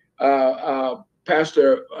maneuver.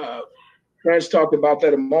 Pastor Prince talked about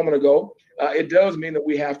that a moment ago. It does mean that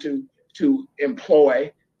we have to employ.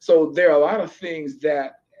 So there are a lot of things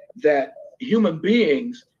that human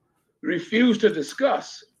beings refuse to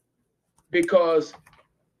discuss because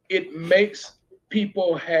it makes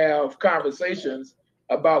people have conversations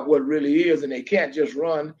about what really is, and they can't just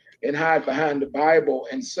run and hide behind the Bible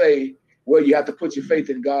and say, well, you have to put your faith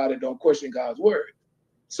in God and don't question God's word.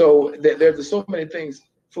 So there's so many things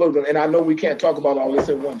floating, and I know we can't talk about all this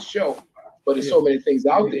in one show, but there's so many things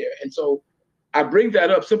out there. And so I bring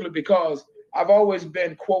that up simply because I've always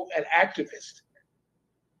been, quote, an activist.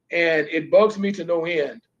 And it bugs me to no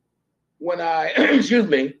end when I,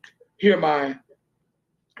 hear my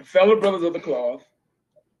fellow brothers of the cloth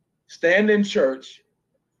stand in church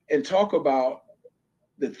and talk about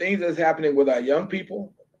the things that's happening with our young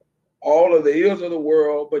people, all of the ills of the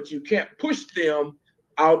world, but you can't push them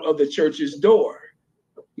out of the church's door.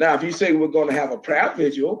 Now, if you say we're going to have a prayer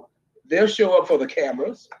vigil, they'll show up for the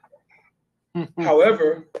cameras.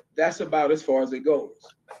 However, that's about as far as it goes.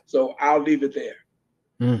 So I'll leave it there.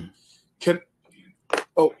 Go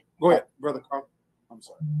ahead, Brother Carl. I'm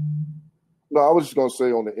sorry. No, I was just going to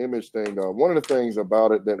say on the image thing, one of the things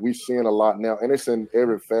about it that we're seeing a lot now, and it's in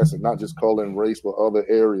every facet, not just color and race, but other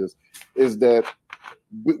areas, is that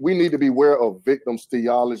we need to be aware of victims'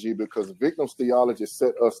 theology, because victims' theology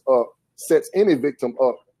sets any victim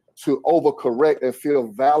up to overcorrect and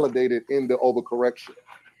feel validated in the overcorrection.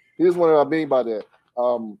 Here's what I mean by that.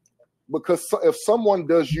 Because if someone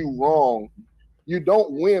does you wrong, you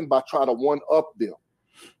don't win by trying to one-up them.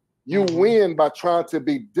 You win by trying to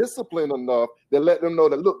be disciplined enough to let them know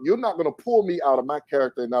that, look, you're not going to pull me out of my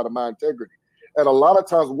character and out of my integrity. And a lot of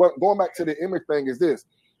times, going back to the image thing is this,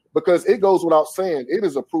 because it goes without saying, it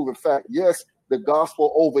is a proven fact. Yes, the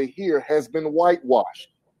gospel over here has been whitewashed.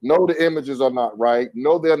 No, the images are not right.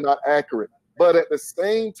 No, they're not accurate. But at the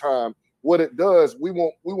same time, what it does, we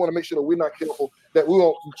want to make sure that we're not careful, that we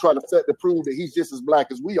won't try to set to prove that he's just as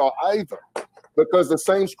black as we are either. Because the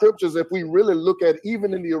same scriptures, if we really look at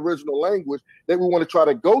even in the original language that we want to try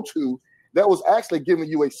to go to, that was actually giving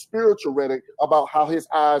you a spiritual rhetoric about how his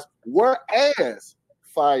eyes were as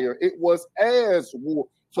fire. It was as war.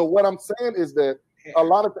 So what I'm saying is that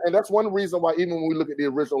and that's one reason why even when we look at the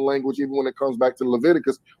original language, even when it comes back to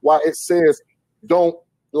Leviticus, why it says don't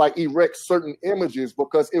erect certain images,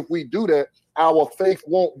 because if we do that, our faith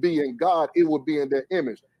won't be in God, it will be in their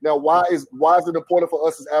image. Now, why is it important for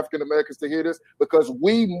us as African Americans to hear this? Because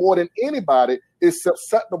we, more than anybody, is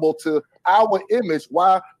susceptible to our image.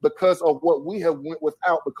 Why? Because of what we have went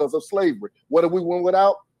without because of slavery. What did we went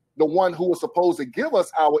without? The one who was supposed to give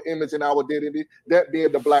us our image and our identity, that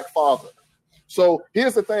being the black father. So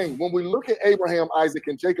here's the thing. When we look at Abraham, Isaac,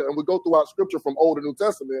 and Jacob, and we go throughout scripture from Old and New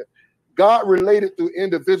Testament, God related to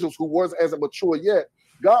individuals who wasn't as mature yet,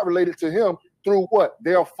 God related to him through what?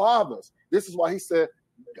 Their fathers. This is why he said,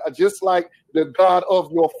 just like the God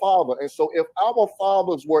of your father. And so if our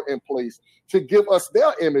fathers were in place to give us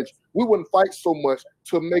their image, we wouldn't fight so much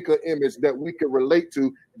to make an image that we could relate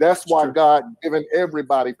to. That's why God given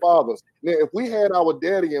everybody fathers. Now, if we had our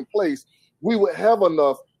daddy in place, we would have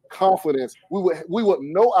enough confidence. We would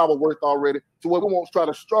know our worth already to where we won't try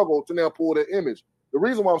to struggle to now pull the image. The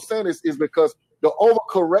reason why I'm saying this is because the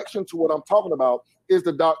overcorrection to what I'm talking about is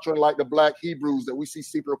the doctrine like the Black Hebrews that we see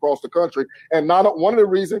seeping across the country. And one of the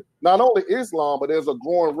reasons, not only Islam, but there's a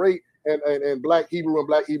growing rate and Black Hebrew and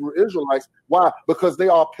Black Hebrew Israelites. Why? Because they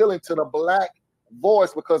are appealing to the Black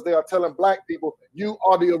voice, because they are telling Black people, you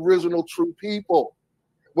are the original true people.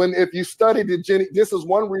 When if you study this is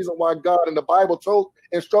one reason why God in the Bible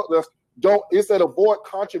instructed us, it said avoid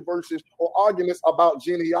controversies or arguments about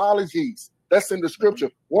genealogies. That's in the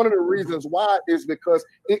scripture. One of the reasons why is because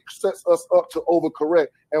it sets us up to overcorrect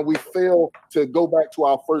and we fail to go back to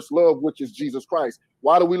our first love, which is Jesus Christ.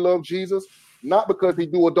 Why do we love Jesus? Not because he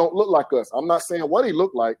do or don't look like us. I'm not saying what he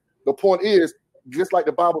looked like. The point is, just like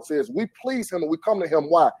the Bible says, we please him and we come to him.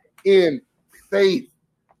 Why? In faith,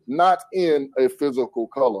 not in a physical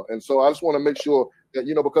color. And so I just want to make sure that,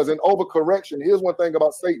 because in overcorrection, here's one thing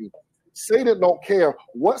about Satan. Satan don't care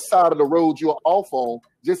what side of the road you're off on,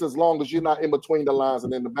 just as long as you're not in between the lines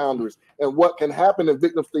and in the boundaries. And what can happen in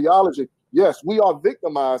victim theology, yes, we are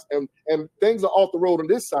victimized and things are off the road on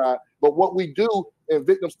this side. But what we do in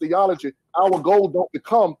victims theology, our goal don't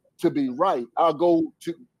become to be right. Our goal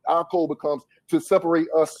becomes to separate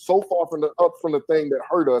us so far from the thing that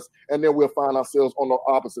hurt us, and then we'll find ourselves on the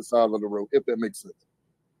opposite side of the road, if that makes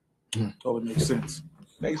sense. Totally makes sense.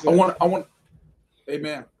 I want,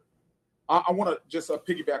 amen. I want to just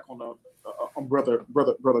piggyback on brother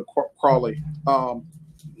Crawley.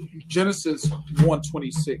 Genesis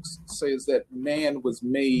 1:26 says that man was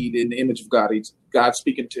made in the image of God. God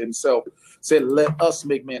speaking to himself said, "Let us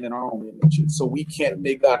make man in our own image." So we can't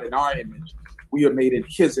make God in our image. We are made in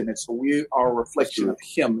his image. So we are a reflection of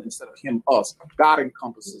him instead of him, us. God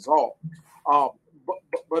encompasses all.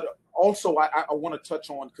 But also, I want to touch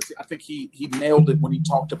on, because I think he nailed it when he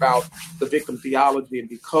talked about the victim theology, and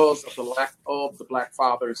because of the lack of the Black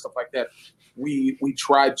father and stuff like that, we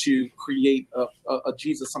try to create a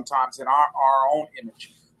Jesus sometimes in our own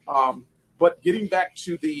image. But getting back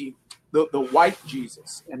to the white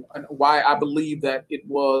Jesus and why I believe that it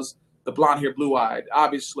was the blonde hair, blue eyed,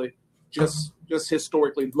 obviously, just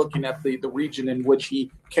historically looking at the region in which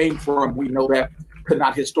he came from, we know that could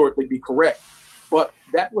not historically be correct. But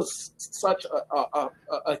that was such a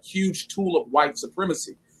huge tool of white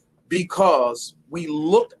supremacy, because we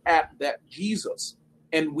looked at that Jesus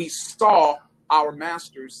and we saw our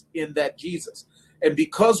masters in that Jesus. And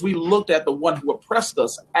because we looked at the one who oppressed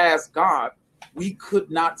us as God, we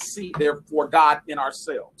could not see, therefore, God in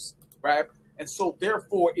ourselves, right? And so,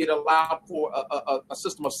 therefore, it allowed for a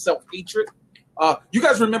system of self-hatred. You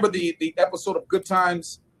guys remember the episode of Good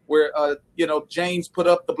Times where, James put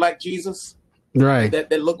up the Black Jesus? Right. That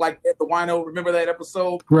looked like the wino. Remember that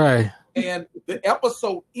episode? Right. And the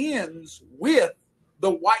episode ends with the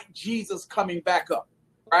white Jesus coming back up,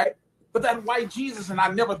 right? But that white Jesus, and I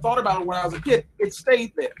never thought about it when I was a kid, it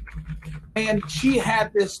stayed there. And she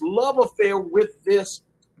had this love affair with this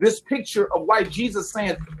picture of white Jesus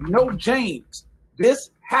saying, "No, James,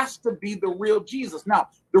 this has to be the real Jesus." Now,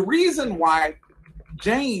 the reason why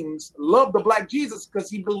James loved the Black Jesus, because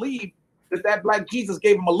he believed that Black Jesus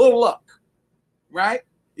gave him a little luck. Right,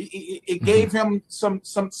 it gave him some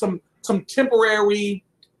temporary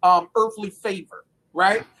earthly favor,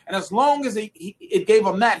 right? And as long as it gave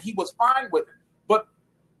him that, he was fine with it. But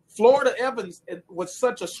Florida Evans was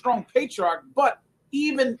such a strong patriarch, but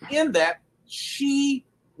even in that, she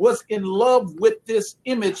was in love with this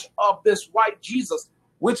image of this white Jesus,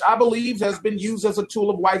 which I believe has been used as a tool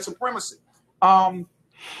of white supremacy.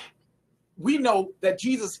 We know that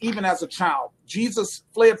Jesus, even as a child, Jesus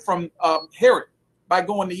fled from Herod by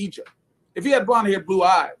going to Egypt. If he had blonde hair, blue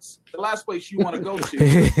eyes, the last place you want to go to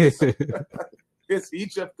is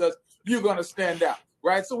Egypt, because you're going to stand out,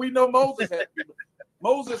 right? So we know Moses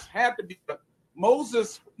had to be.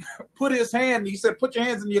 Moses put his hand, he said, "Put your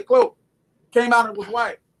hands in your cloak." Came out and was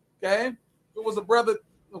white, okay? It was a brother,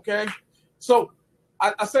 okay? So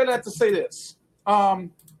I say that to say this. I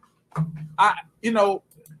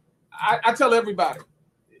tell everybody,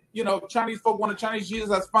 Chinese folk want a Chinese Jesus,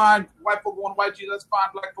 that's fine. White folk want a white Jesus, that's fine.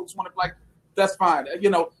 Black folks want a black, that's fine.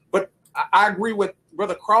 But I agree with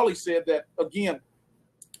Brother Crawley said that, again,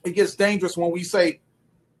 it gets dangerous when we say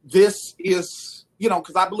this is,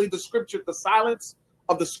 because I believe the scripture, the silence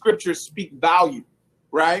of the scriptures speak value,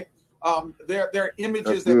 right? There are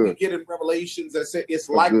images that we get in Revelations that say it's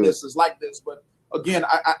like this, it's like this. But again,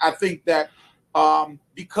 I think that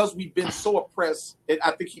because we've been so oppressed, and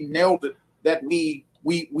I think he nailed it, that we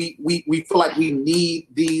feel like we need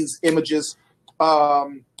these images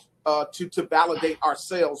to validate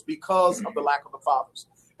ourselves because of the lack of the fathers.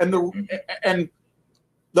 And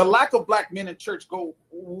the lack of black men in church go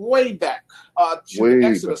way back to the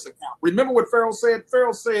Exodus account. Remember what Pharaoh said?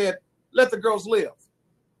 Pharaoh said, let the girls live.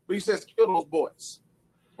 But he says, kill those boys,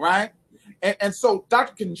 right? And so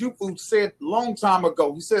Dr. Kenjufu said a long time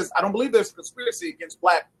ago, he says, I don't believe there's a conspiracy against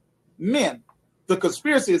black men. The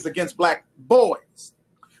conspiracy is against black boys.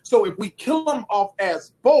 So if we kill them off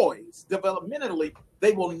as boys, developmentally,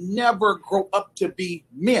 they will never grow up to be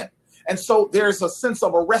men. And so there's a sense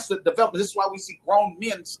of arrested development. This is why we see grown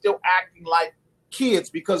men still acting like kids,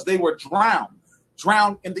 because they were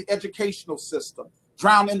drowned in the educational system,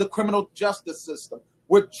 drowned in the criminal justice system.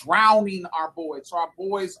 We're drowning our boys. So our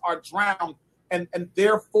boys are drowned, and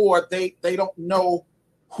therefore they don't know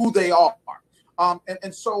who they are.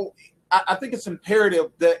 And so I think it's imperative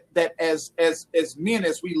that as men,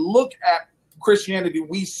 as we look at Christianity,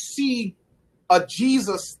 we see a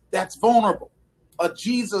Jesus that's vulnerable, a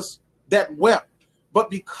Jesus that wept. But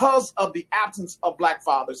because of the absence of black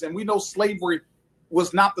fathers, and we know slavery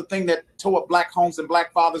was not the thing that tore up black homes and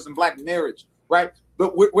black fathers and black marriage, right?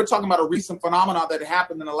 But we're talking about a recent phenomenon that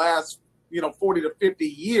happened in the last 40 to 50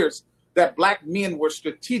 years, that black men were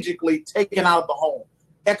strategically taken out of the home,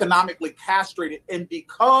 economically castrated. And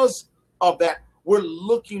because of that, we're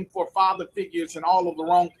looking for father figures in all of the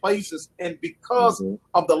wrong places. And because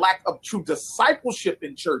of the lack of true discipleship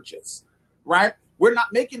in churches, right? We're not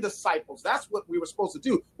making disciples. That's what we were supposed to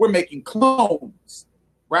do. We're making clones,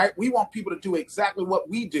 right? We want people to do exactly what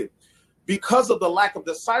we do. Because of the lack of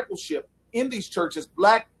discipleship in these churches,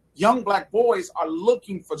 young black boys are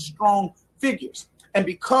looking for strong figures. And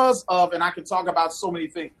because of, and I can talk about so many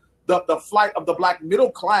things, the flight of the black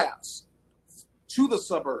middle class to the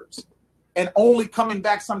suburbs, and only coming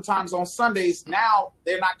back sometimes on Sundays. Now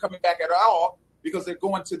they're not coming back at all because they're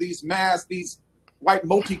going to these white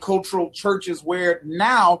multicultural churches, where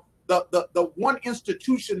now the one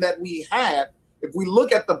institution that we had, if we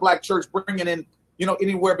look at the black church bringing in,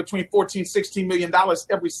 anywhere between $14-16 million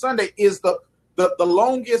every Sunday, is the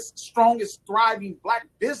longest, strongest, thriving black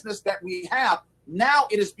business that we have. Now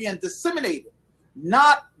it is being disseminated,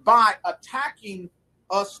 not by attacking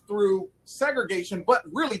us through segregation, but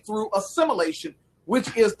really through assimilation,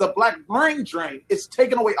 which is the black brain drain. It's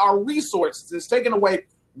taken away our resources. It's taken away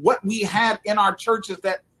what we had in our churches,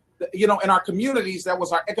 that, in our communities, that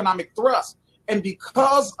was our economic thrust. And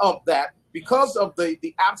because of that, because of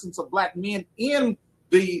the absence of black men in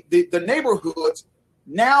the neighborhoods,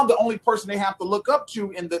 now the only person they have to look up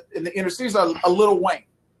to in the inner cities are a Lil Wayne,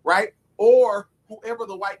 right? Or whoever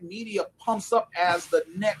the white media pumps up as the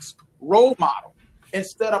next role model,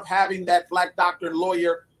 instead of having that black doctor and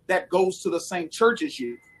lawyer that goes to the same church as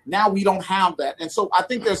you. Now we don't have that. And so I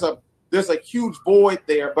think there's a huge void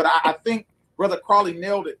there. But I think Brother Crawley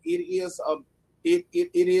nailed it. It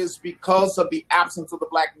is because of the absence of the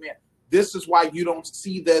black men. This is why you don't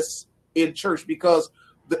see this in church, because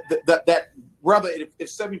that brother, if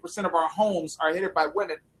 70% of our homes are headed by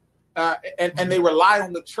women, and they rely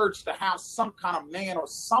on the church to have some kind of man or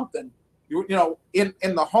something, in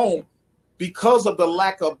the home, because of the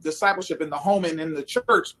lack of discipleship in the home and in the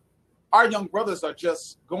church, our young brothers are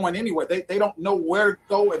just going anywhere. They don't know where to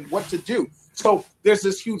go and what to do. So there's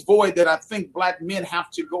this huge void that I think black men have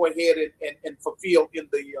to go ahead and fulfill in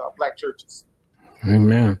the black churches.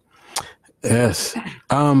 Amen. Yes.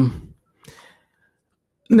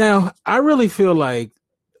 Now, I really feel like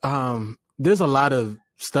there's a lot of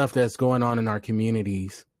stuff that's going on in our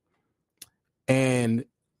communities. And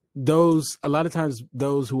a lot of times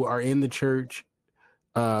those who are in the church,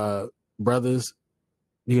 brothers,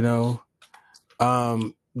 they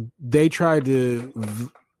try to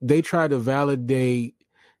validate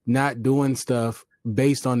not doing stuff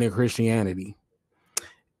based on their Christianity,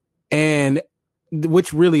 and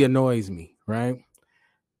which really annoys me, right?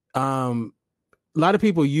 A lot of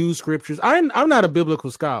people use scriptures. I'm not a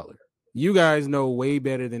biblical scholar. You guys know way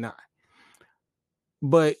better than I.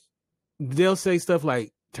 But they'll say stuff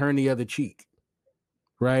like turn the other cheek,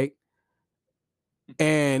 right?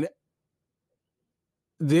 And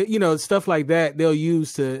stuff like that they'll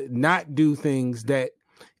use to not do things that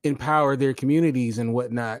empower their communities and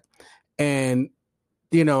whatnot, and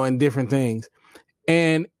and different things.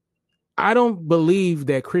 And I don't believe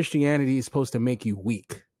that Christianity is supposed to make you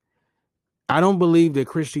weak. I don't believe that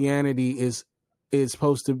Christianity is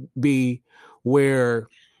supposed to be where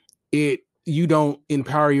it you don't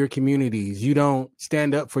empower your communities. You don't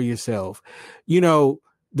stand up for yourself. You know,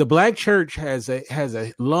 the Black church has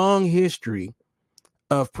a long history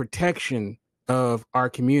of protection of our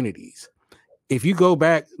communities. If you go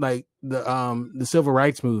back, like the civil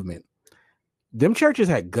rights movement, them churches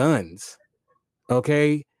had guns.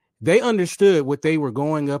 Okay, they understood what they were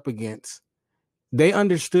going up against. They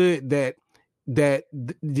understood that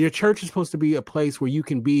your church is supposed to be a place where you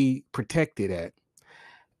can be protected at.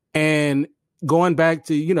 And going back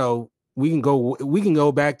to, you know, we can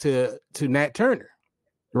go back to Nat Turner,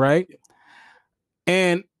 right?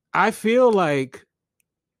 And I feel like,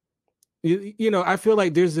 I feel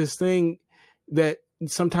like there's this thing that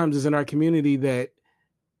sometimes is in our community that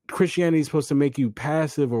Christianity is supposed to make you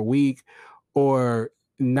passive or weak or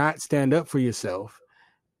not stand up for yourself.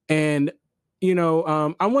 And,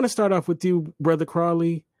 I want to start off with you, Brother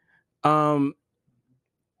Crawley.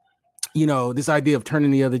 This idea of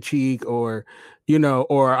turning the other cheek or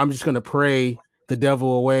I'm just going to pray the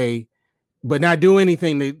devil away, but not do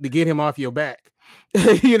anything to get him off your back,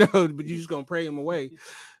 but you're just going to pray him away.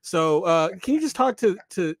 So can you just talk to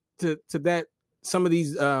that, some of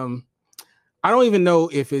these, I don't even know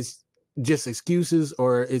if it's just excuses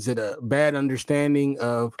or is it a bad understanding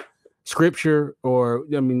of scripture or,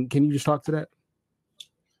 can you just talk to that?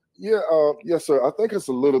 Yeah, yes, sir. I think it's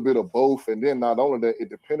a little bit of both. And then not only that, it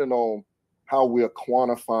depending on how we're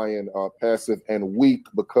quantifying passive and weak,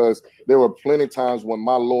 because there were plenty of times when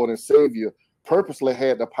my Lord and Savior purposely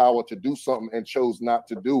had the power to do something and chose not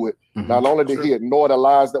to do it. Mm-hmm. Not only did he ignore the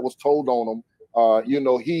lies that was told on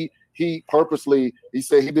him, he purposely, he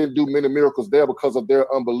said he didn't do many miracles there because of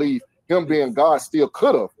their unbelief. Him being God still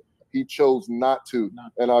could have. He chose not to.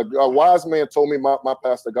 And a wise man told me, my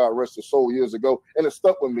pastor, God rest his soul, years ago, and it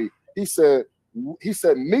stuck with me. He said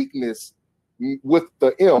meekness with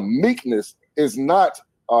the M, meekness is not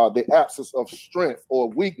the absence of strength or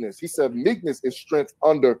weakness. He said meekness is strength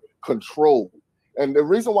under control. And the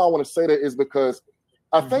reason why I want to say that is because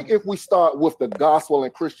I think if we start with the gospel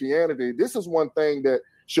and Christianity, this is one thing that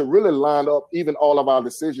should really line up even all of our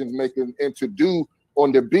decisions making and to do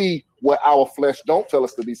on to be what our flesh don't tell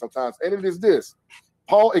us to be sometimes. And it is this.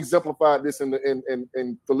 Paul exemplified this in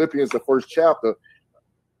Philippians, the first chapter.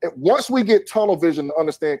 And once we get tunnel vision to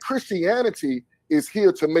understand Christianity is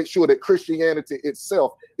here to make sure that Christianity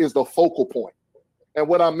itself is the focal point. And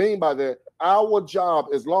what I mean by that, our job,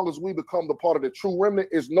 as long as we become the part of the true remnant,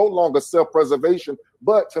 is no longer self-preservation,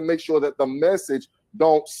 but to make sure that the message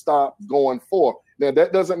don't stop going forth. Now,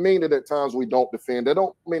 that doesn't mean that at times we don't defend. That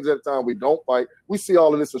don't mean that at times we don't fight. We see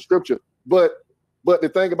all of this in scripture. But the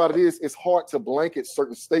thing about it is, it's hard to blanket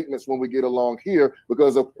certain statements when we get along here,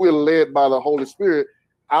 because if we're led by the Holy Spirit,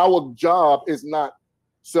 our job is not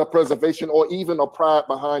self-preservation or even a pride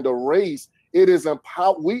behind a race. It is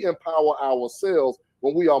we empower ourselves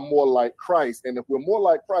when we are more like Christ. And if we're more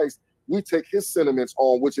like Christ, we take his sentiments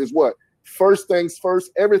on, which is what? First things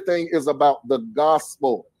first, everything is about the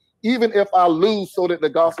gospel. Even if I lose so that the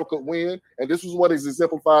gospel could win, and this is what is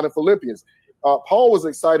exemplified in Philippians. Paul was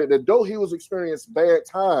excited that though he was experiencing bad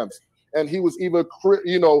times, and he was even,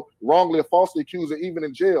 wrongly or falsely accused, or even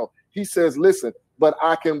in jail, he says, listen, but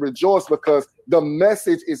I can rejoice because the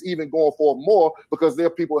message is even going for more, because there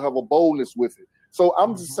are people who have a boldness with it. So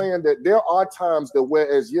I'm just saying that there are times that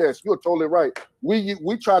whereas, yes, you're totally right. We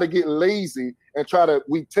try to get lazy and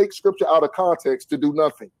we take scripture out of context to do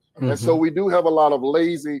nothing. Mm-hmm. And so we do have a lot of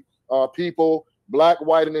lazy people, black,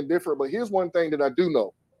 white, and indifferent. But here's one thing that I do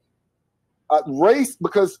know. Race,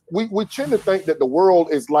 because we tend to think that the world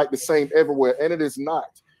is like the same everywhere, and it is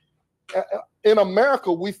not. In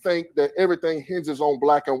America, we think that everything hinges on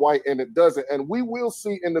black and white, and it doesn't. And we will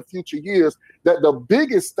see in the future years that the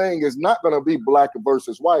biggest thing is not going to be black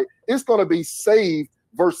versus white. It's going to be saved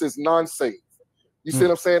versus non-saved. You see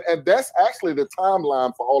what I'm saying? And that's actually the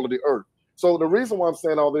timeline for all of the earth. So the reason why I'm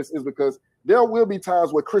saying all this is because there will be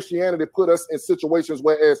times where Christianity put us in situations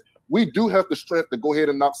whereas we do have the strength to go ahead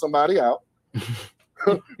and knock somebody out.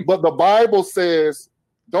 But the Bible says,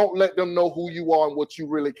 don't let them know who you are and what you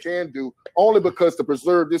really can do, only because to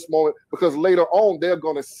preserve this moment, because later on they're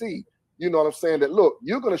going to see, you know what I'm saying, that look,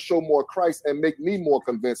 you're going to show more Christ and make me more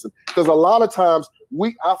convincing. Because a lot of times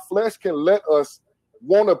our flesh can let us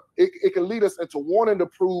it can lead us into wanting to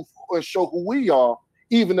prove and show who we are,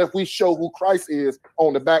 even if we show who Christ is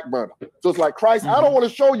on the back burner. So it's like, Christ, I don't want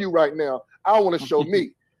to show you right now. I want to show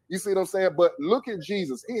me. You see what I'm saying? But look at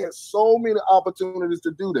Jesus. He had so many opportunities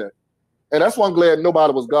to do that. And that's why I'm glad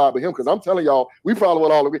nobody was God but him, because I'm telling y'all, we probably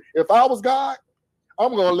would all agree. If I was God,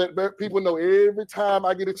 I'm going to let people know every time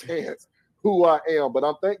I get a chance who I am, but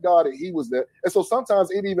I'm thank God that he was there. And so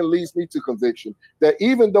sometimes it even leads me to conviction that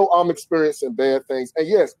even though I'm experiencing bad things, and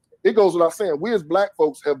yes, it goes without saying, we as Black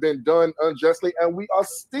folks have been done unjustly, and we are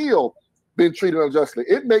still been treated unjustly.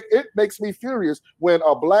 It makes me furious when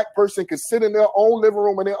a Black person can sit in their own living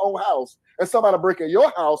room in their own house and somebody break in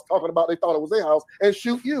your house talking about they thought it was their house and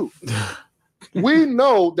shoot you. We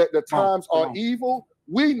know that the times are evil.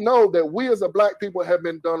 We know that we as a Black people have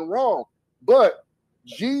been done wrong. But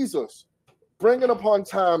Jesus, bringing upon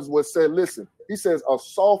times, was said, listen, he says, a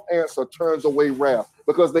soft answer turns away wrath,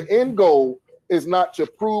 because the end goal is not to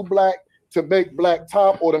prove Black, to make Black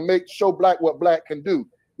top, or to show Black what Black can do.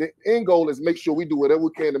 The end goal is make sure we do whatever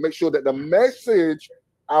we can to make sure that the message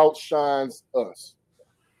outshines us.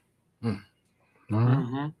 All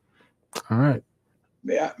right. All right.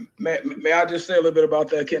 May I just say a little bit about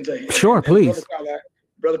that, Kente? Sure, please.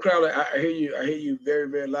 Brother Crowley, I hear you very,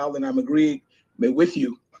 very loud, and I'm agreeing with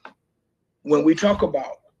you. When we talk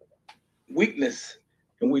about weakness,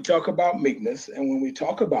 and we talk about meekness, and when we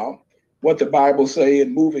talk about what the Bible say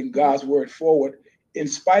in moving God's word forward in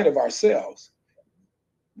spite of ourselves,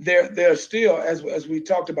 there are still, as we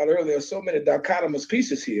talked about earlier, so many dichotomous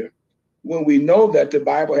pieces here. When we know that the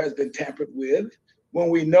Bible has been tampered with, when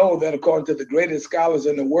we know that according to the greatest scholars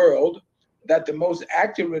in the world, that the most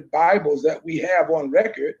accurate Bibles that we have on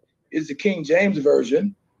record is the King James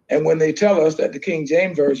Version. And when they tell us that the King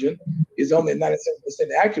James Version is only 97%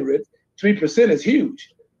 accurate, 3% is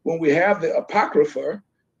huge. When we have the Apocrypha,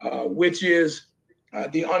 which is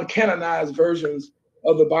the uncanonized versions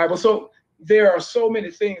of the Bible. So there are so many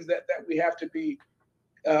things that we have to be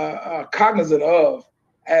cognizant of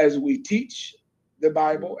as we teach the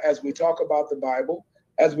Bible, as we talk about the Bible,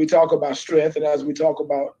 as we talk about strength, and as we talk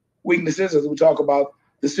about weaknesses, as we talk about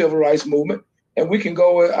the civil rights movement. And we can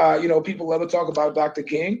go, people love to talk about Dr.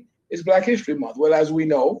 King. It's Black History Month. Well, as we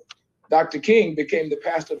know, Dr. King became the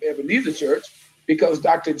pastor of Ebenezer Church because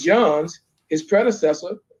Dr. Johns, his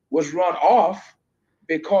predecessor, was run off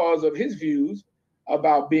because of his views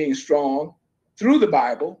about being strong through the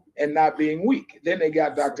Bible and not being weak. Then they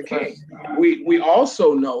got Dr. King. We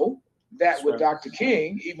also know that with Dr.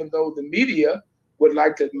 King, even though the media would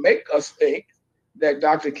like to make us think that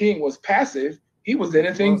Dr. King was passive, he was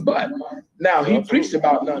anything but. Now, he preached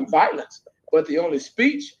about nonviolence, but the only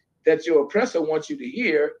speech that your oppressor wants you to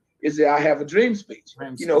hear is the I have a dream speech.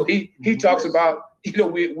 He talks about,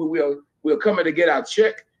 we're coming to get our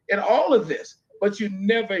check and all of this, but you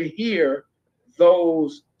never hear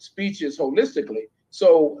those speeches holistically.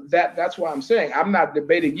 So that's why I'm saying I'm not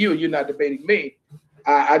debating you, you're not debating me.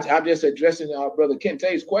 I'm just addressing our brother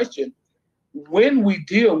Kente's question. When we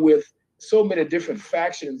deal with so many different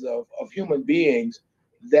factions of human beings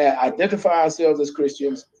that identify ourselves as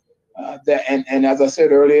Christians, and as I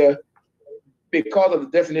said earlier, because of the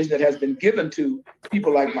definition that has been given to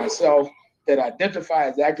people like myself that identify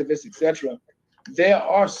as activists, etc., there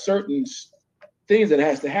are certain things that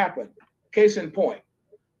has to happen. Case in point,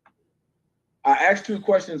 I ask two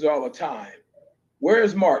questions all the time. Where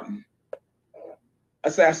is Martin?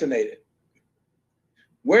 Assassinated.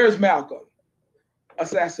 Where is Malcolm?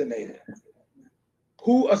 Assassinated.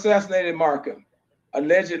 Who assassinated Markham?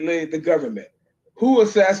 Allegedly the government. Who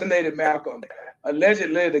assassinated Malcolm?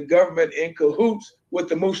 Allegedly the government in cahoots with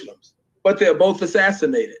the Muslims. But they're both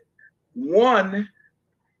assassinated. One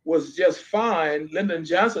was just fine. Lyndon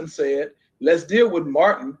Johnson said, let's deal with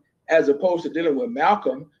Martin as opposed to dealing with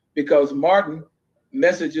Malcolm, because Martin's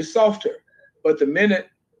message is softer. But the minute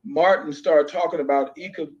Martin started talking about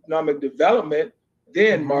economic development,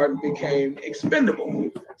 then Martin became expendable.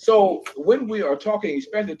 So when we are talking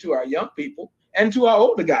expended to our young people and to our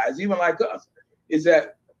older guys, even like us, is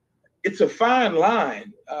that it's a fine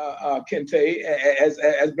line, Kente,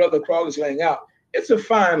 as Brother Crawley's laying out, it's a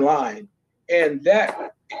fine line. And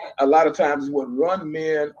that a lot of times is what run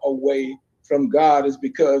men away from God, is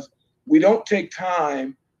because we don't take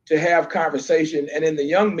time to have conversation. And in the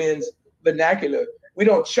young men's vernacular, we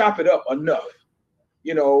don't chop it up enough.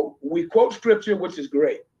 We quote scripture, which is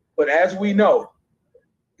great. But as we know,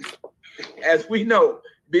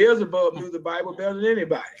 Beelzebub knew the Bible better than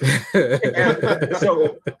anybody.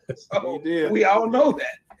 so we all know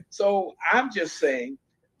that. So I'm just saying,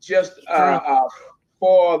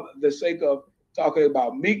 for the sake of talking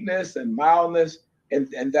about meekness and mildness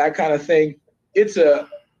and that kind of thing, it's a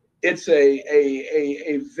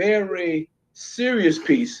very serious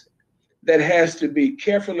piece that has to be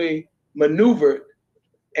carefully maneuvered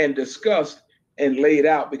and discussed and laid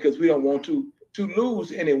out, because we don't want to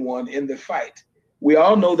lose anyone in the fight. We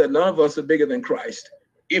all know that none of us are bigger than Christ,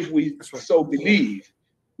 if we so believe.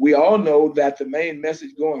 We all know that the main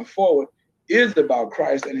message going forward is about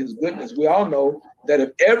Christ and his goodness. We all know that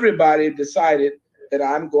if everybody decided that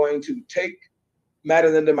I'm going to take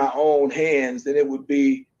matters into my own hands, then it would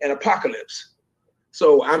be an apocalypse.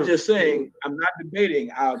 So I'm just saying, I'm not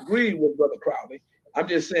debating. I agree with Brother Crowley. I'm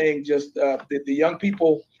just saying, just the young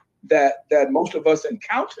people that most of us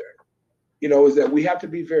encounter, is that we have to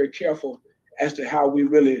be very careful as to how we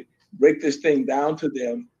really break this thing down to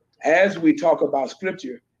them as we talk about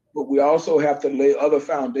scripture, but we also have to lay other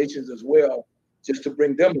foundations as well, just to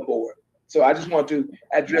bring them aboard. So I just want to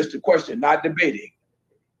address the question, not debating.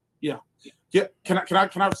 Yeah. Can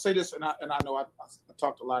I say this? And I know I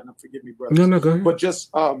talked a lot, and forgive me, brother. No, go ahead. But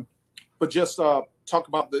just talk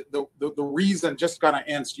about the reason. Just kind of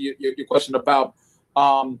answer your question about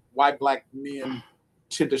why black men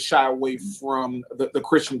tend to shy away from the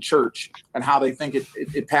Christian church and how they think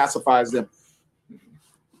it pacifies them.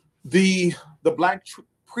 The black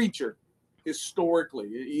preacher, historically,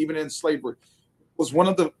 even in slavery, was one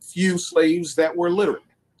of the few slaves that were literate,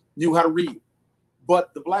 knew how to read.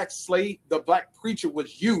 But the black preacher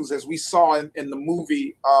was used, as we saw in the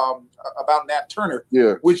movie about Nat Turner,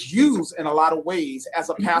 was used in a lot of ways as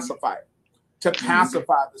a pacifier to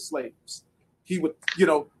pacify the slaves. He would,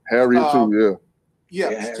 Harriet too,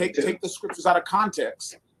 take the scriptures out of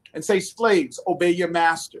context and say, slaves, obey your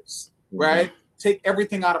masters, right? Take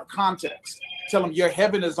everything out of context. Tell them your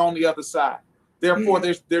heaven is on the other side. Therefore,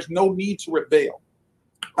 there's no need to rebel.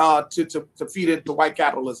 To feed into white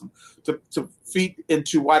capitalism, to feed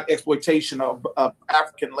into white exploitation of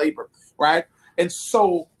African labor, right? And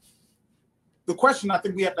so the question I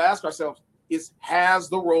think we have to ask ourselves is, has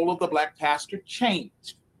the role of the black pastor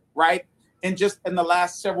changed, right? And just in the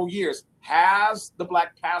last several years, has the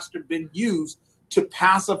black pastor been used to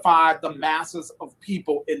pacify the masses of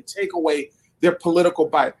people and take away their political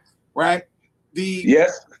bite, right?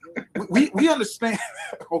 Yes. We understand.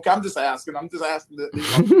 Okay, I'm just asking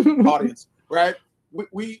the audience, right? What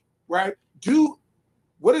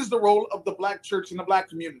is the role of the black church in the black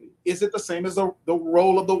community? Is it the same as the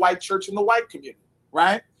role of the white church in the white community,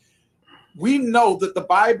 right? We know that the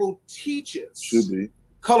Bible teaches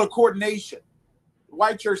color coordination. The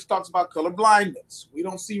white church talks about color blindness. We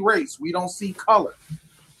don't see race. We don't see color.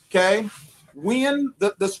 Okay? When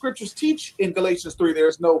the scriptures teach in Galatians 3,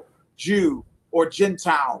 there's no Jew or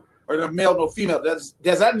Gentile, or the male, no female. Does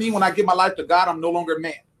that mean when I give my life to God, I'm no longer a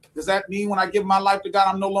man? Does that mean when I give my life to God,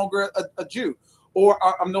 I'm no longer a Jew, or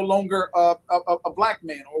I'm no longer a black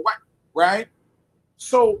man or white, right?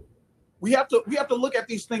 So we have to look at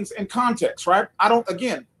these things in context, right? I don't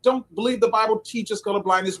believe the Bible teaches color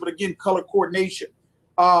blindness, but again, color coordination.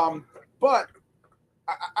 But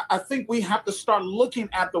I think we have to start looking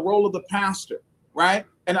at the role of the pastor, right?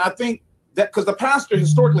 And I think that because the pastor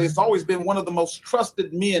historically has always been one of the most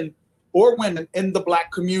trusted men or women in the black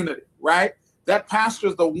community, right? That pastor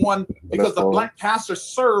is the one, because the black pastor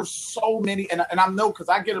serves so many, and I know because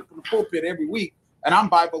I get up from the pulpit every week, and I'm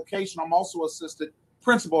bivocational. I'm also assistant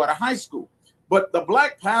principal at a high school. But the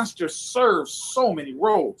black pastor serves so many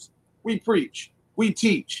roles. We preach, we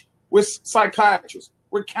teach, we're psychiatrists,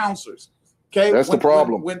 we're counselors. Okay, that's the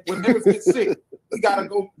problem. When neighbors get sick, we gotta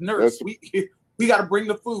go nurse. We gotta bring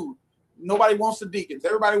the food. Nobody wants the deacons.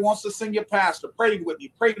 Everybody wants to sing your pastor. Pray with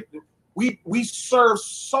me. Pray. We serve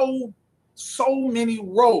so many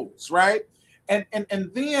roles, right? And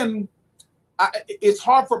then it's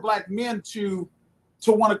hard for black men to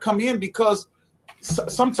want to come in, because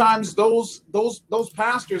sometimes those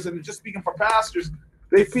pastors, and just speaking for pastors,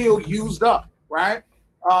 they feel used up, right?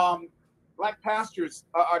 Black pastors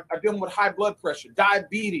are dealing with high blood pressure,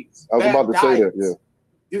 diabetes. I was about to say that,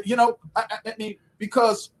 yeah. I mean,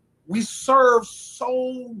 because we serve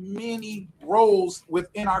so many roles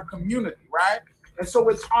within our community, right? And so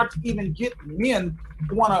it's hard to even get men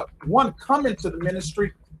who want to, one, come into the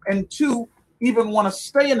ministry, and two, even want to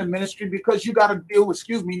stay in the ministry, because you got to deal with,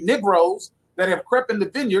 Negroes that have crept in the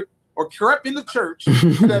vineyard or crept in the church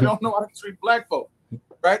that don't know how to treat black folk,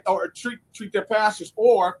 right? Or treat their pastors,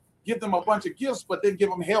 or give them a bunch of gifts, but then give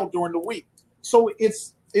them hell during the week. So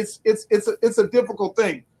it's a difficult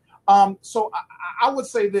thing. So I would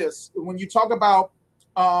say this: when you talk about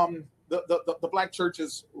the black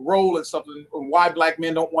church's role and something, why black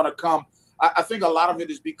men don't want to come, I think a lot of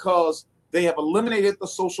it is because they have eliminated the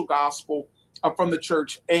social gospel from the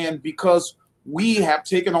church, and because we have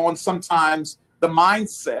taken on sometimes the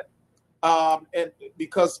mindset, and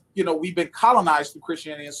because we've been colonized through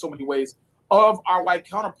Christianity in so many ways, of our white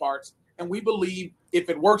counterparts, and we believe if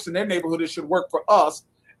it works in their neighborhood, it should work for us.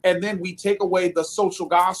 And then we take away the social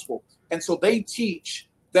gospel. And so they teach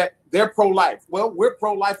that they're pro-life. Well, we're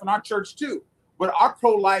pro-life in our church too, But our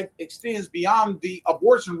pro-life extends beyond the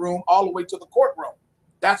abortion room all the way to the courtroom.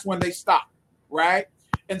 That's when they stop, right?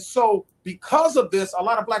 And so because of this, a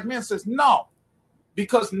lot of black men says no,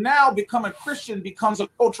 because now becoming Christian becomes a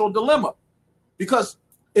cultural dilemma. Because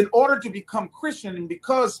in order to become Christian, and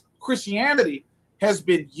because Christianity has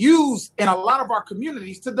been used in a lot of our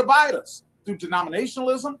communities to divide us through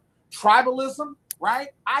denominationalism, tribalism, right?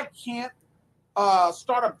 I can't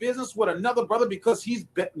start a business with another brother because he's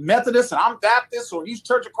Methodist and I'm Baptist, or he's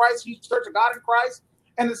Church of Christ, he's Church of God in Christ.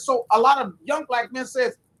 And so a lot of young black men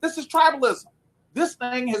says, this is tribalism. This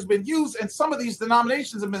thing has been used, and some of these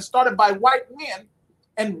denominations have been started by white men,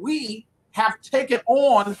 and we have taken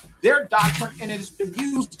on their doctrine, and it has been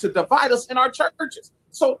used to divide us in our churches.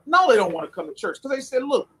 So no, they don't want to come to church because they said,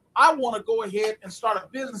 look, I want to go ahead and start a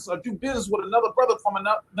business or do business with another brother from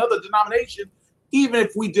another denomination, even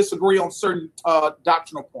if we disagree on certain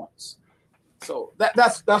doctrinal points. So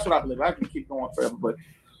that's what I believe. I can keep going forever, but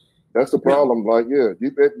that's the problem. Like,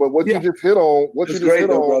 but what you just hit on, what you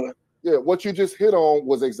just hit on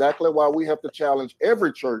was exactly why we have to challenge.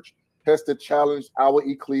 Every church has to challenge our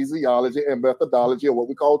ecclesiology and methodology of what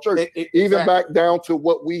we call church, even back down to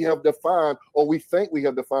what we have defined, or we think we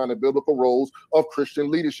have defined, the biblical roles of Christian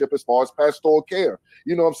leadership as far as pastoral care.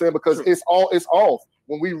 You know what I'm saying? Because it's off.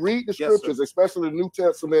 When we read the scriptures, especially the New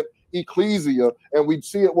Testament ecclesia, and we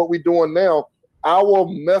see it, what we're doing now, our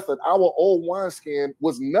method, our old wineskin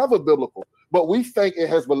was never biblical, but we think it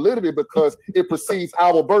has validity because it precedes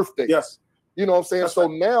our birthday. Yes. You know what I'm saying? That's so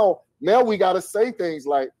right. Now we got to say things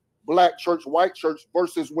like black church, white church,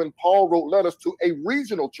 versus when Paul wrote letters to a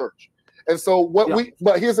regional church. And so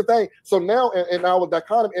but here's the thing. So now in our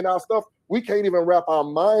dichotomy, in our stuff, we can't even wrap our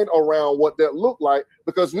mind around what that looked like,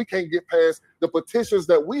 because we can't get past the petitions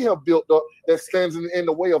that we have built up that stands in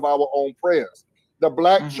the way of our own prayers. The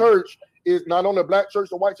black church is not only black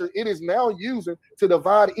church, the white church, it is now using to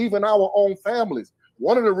divide even our own families.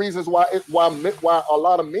 One of the reasons why a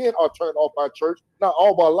lot of men are turned off by church, not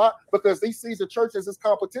all but a lot, because he sees the church as his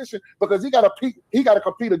competition, because he got to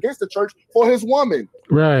compete against the church for his woman.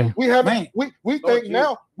 Right. We think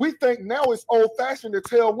now it's old fashioned to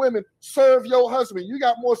tell women, serve your husband. You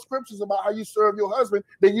got more scriptures about how you serve your husband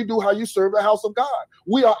than you do how you serve the house of God.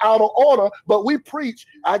 We are out of order, but we preach,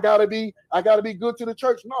 I gotta be good to the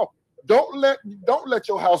church. No, don't let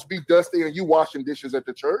your house be dusty and you washing dishes at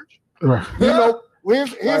the church. Right. You know.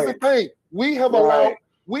 Here's the thing. We have allowed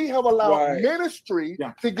ministry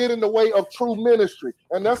to get in the way of true ministry.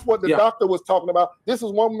 And that's what the doctor was talking about. This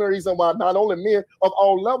is one reason why not only men of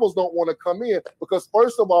all levels don't want to come in, because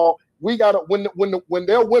first of all, we gotta when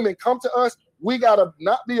their women come to us, we gotta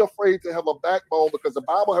not be afraid to have a backbone, because the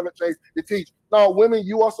Bible haven't changed to teach. No, women,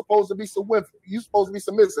 you are supposed to be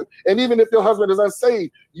submissive. And even if your husband is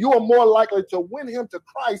unsaved, you are more likely to win him to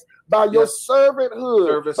Christ by your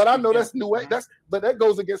servanthood. But I know that's new age. But that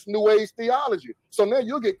goes against new age theology. So now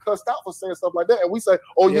you'll get cussed out for saying stuff like that. And we say,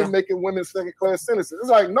 you're making women second-class citizens. It's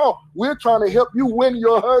like, no, we're trying to help you win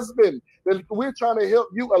your husband. We're trying to help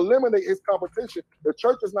you eliminate his competition. The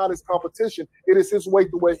church is not his competition. It is his way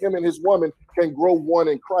to where him and his woman can grow one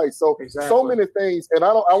in Christ. So so many things, and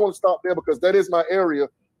I want to stop there because that is my area,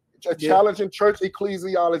 challenging church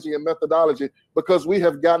ecclesiology and methodology, because we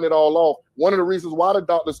have gotten it all off. One of the reasons why the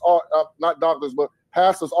doctors are not doctors, but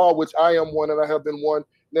pastors are, which I am one, and I have been one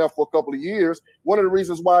now for a couple of years. One of the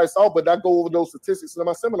reasons why it's off, but I go over those statistics in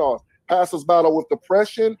my seminars. Pastors battle with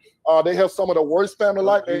depression. They have some of the worst family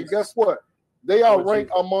life. And guess what? They are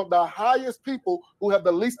ranked among the highest people who have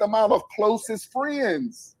the least amount of closest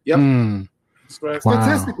friends. Yep.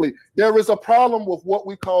 Statistically, there is a problem with what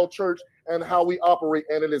we call church and how we operate,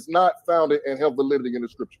 and it is not founded and have validity in the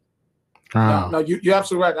scripture. No, you're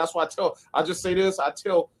absolutely right. That's why I just say this. I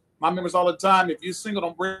tell my members all the time, if you're single,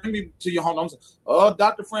 don't bring me to your home. Don't say, oh,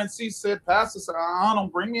 Dr. Francis said, Pastor said,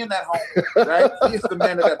 don't bring me in that home. Right? He's the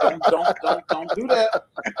man that don't do that.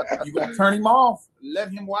 You're gonna turn him off.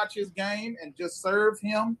 Let him watch his game and just serve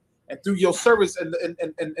him. And through your service, and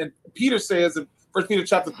Peter says in 1 Peter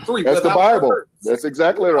chapter 3, that's the Bible. That's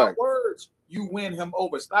exactly right. Words, you win him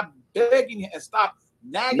over. Stop begging and stop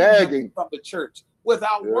nagging him from the church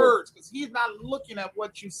without words, because he's not looking at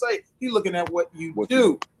what you say. He's looking at what you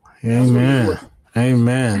do. Amen.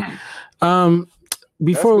 Amen.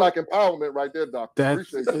 Before that's black empowerment right there, Doctor.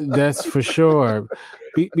 That's for sure.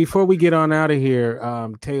 Before we get on out of here,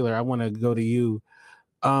 Taylor, I want to go to you.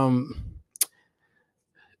 Now,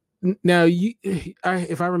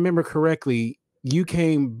 if I remember correctly, you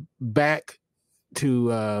came back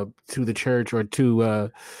to the church or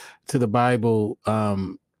to the Bible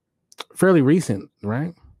fairly recent,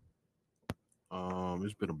 right?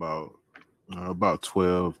 It's been about About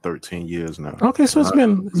 12, 13 years now. Okay, so it's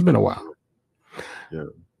been a while. Yeah.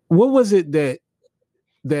 What was it that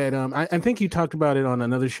I think you talked about it on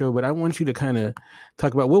another show, but I want you to kind of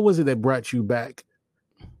talk about what was it that brought you back?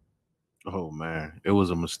 Oh man, it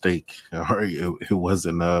was a mistake. It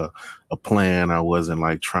wasn't a plan. I wasn't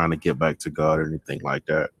like trying to get back to God or anything like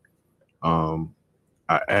that.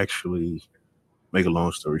 I actually, make a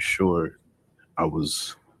long story short, I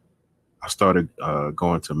started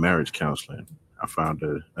going to marriage counseling. I found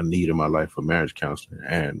a need in my life for marriage counseling.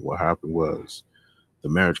 And what happened was the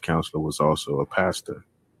marriage counselor was also a pastor.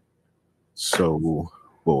 So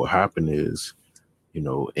what would happen is,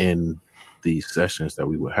 in these sessions that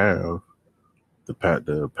we would have,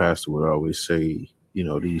 the pastor would always say,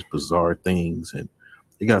 these bizarre things. And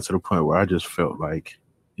it got to the point where I just felt like,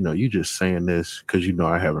 you just saying this because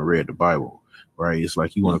I haven't read the Bible. Right. It's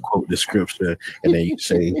like you want to quote the scripture and then you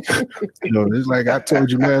say, it's like I told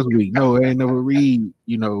you last week. No, I ain't never read,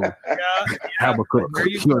 Habakkuk.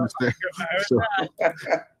 You understand?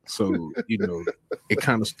 So it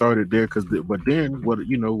kind of started there but then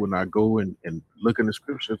when I go and look in the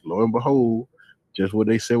scriptures, lo and behold, just what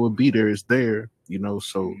they said would be there is there,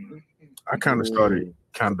 so I kind of started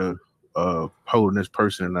holding this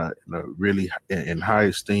person in a really in high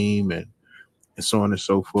esteem and so on and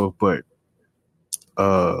so forth. But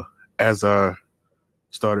as I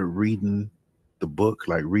started reading the book,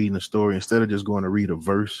 like reading the story, instead of just going to read a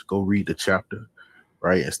verse, go read the chapter,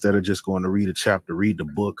 right? Instead of just going to read a chapter, read the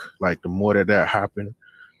book. Like the more that happened,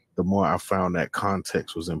 the more I found that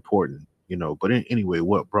context was important, But anyway,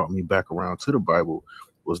 what brought me back around to the Bible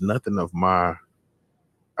was nothing of I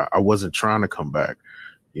wasn't trying to come back.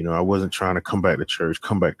 I wasn't trying to come back to church,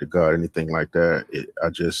 come back to God, anything like that.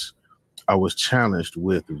 I was challenged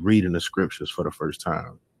with reading the scriptures for the first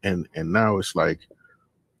time. And now it's like,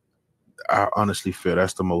 I honestly feel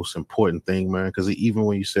that's the most important thing, man. Because even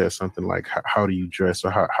when you said something like, how do you dress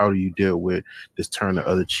or how do you deal with this turn the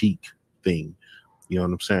other cheek thing? You know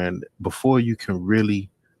what I'm saying? Before you can really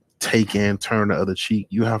take in turn the other cheek,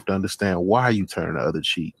 you have to understand why you turn the other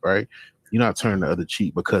cheek, right? You're not turning the other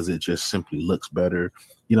cheek because it just simply looks better.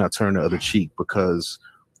 You're not turning the other cheek because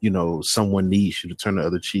someone needs you to turn the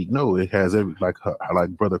other cheek. No, it has like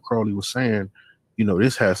Brother Crowley was saying,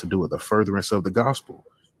 this has to do with the furtherance of the gospel,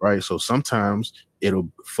 right? So sometimes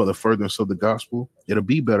for the furtherance of the gospel, it'll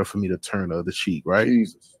be better for me to turn the other cheek, right?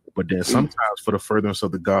 Jesus. But then sometimes for the furtherance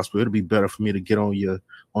of the gospel, it'll be better for me to get on your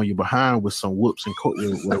behind with some whoops and coat.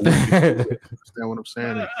 Understand what I'm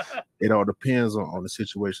saying? It all depends on the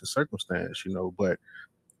situation, circumstance, But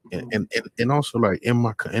and also like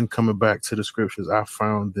in coming back to the scriptures, I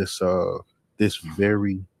found this the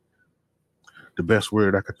best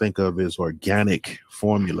word I could think of is organic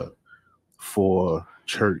formula for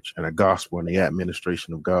church and a gospel and the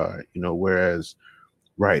administration of God. Whereas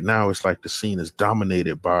right now it's like the scene is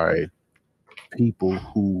dominated by people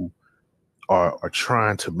who are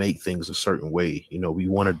trying to make things a certain way. We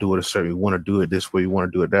want to do it we want to do it this way, we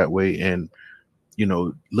want to do it that way. And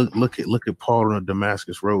look at Paul on the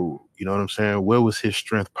Damascus Road. You know what I'm saying? Where was his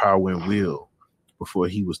strength, power, and will before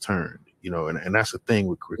he was turned? And that's the thing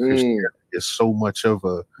with Christianity. It's so much of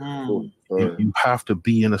a you have to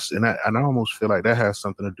be in and I almost feel like that has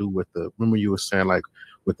something to do with remember you were saying like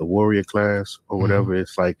with the warrior class or whatever.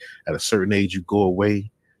 It's like at a certain age you go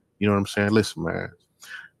away. You know what I'm saying? Listen, man,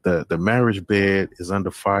 the marriage bed is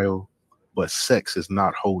undefiled, but sex is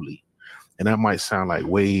not holy. And that might sound like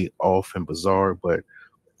way off and bizarre, but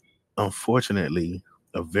unfortunately,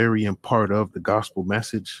 a very important part of the gospel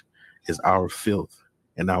message is our filth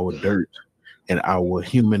and our dirt and our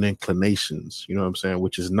human inclinations, you know what I'm saying?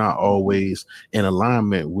 Which is not always in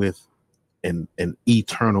alignment with an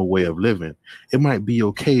eternal way of living. It might be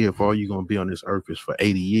okay if all you're going to be on this earth is for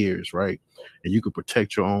 80 years, right? And you could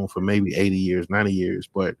protect your own for maybe 80 years, 90 years.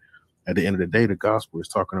 But at the end of the day, the gospel is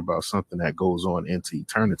talking about something that goes on into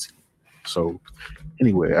eternity. So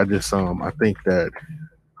anyway, I think that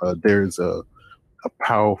there's a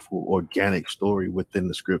powerful organic story within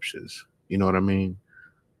the scriptures. You know what I mean?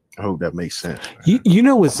 I hope that makes sense. You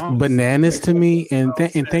know what's bananas to me, and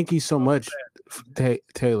thank you so much,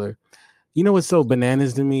 Taylor. You know what's so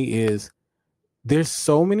bananas to me is there's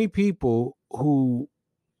so many people who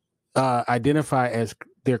identify as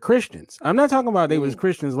they're Christians. I'm not talking about they was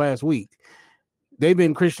Christians last week. They've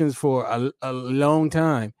been Christians for a long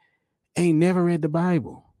time. Ain't never read the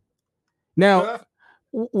Bible. Now,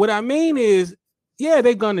 what I mean is, yeah,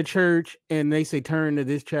 they've gone to church and they say turn to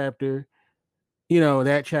this chapter,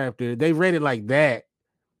 that chapter. They've read it like that,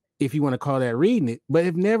 if you want to call that reading it, but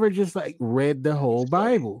have never just like read the whole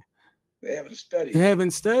Bible. They haven't studied. They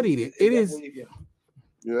haven't studied it. It is.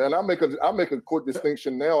 Yeah, and I make a quick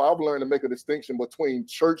distinction now. I've learned to make a distinction between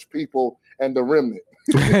church people and the remnant.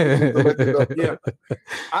 Yeah,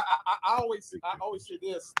 I always say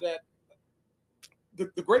this, that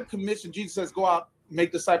the Great Commission, Jesus says, "Go out,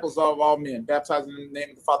 make disciples of all men, baptizing in the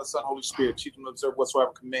name of the Father, Son, Holy Spirit, teach them to observe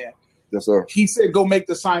whatsoever command." Yes, sir. He said, "Go make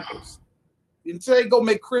disciples." He didn't say, "Go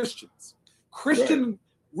make Christians." Christian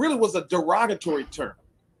really was a derogatory term.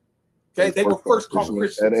 Okay, they were first called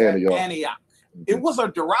Christians at Antioch. It was a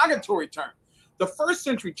derogatory term. The first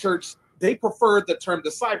century church, they preferred the term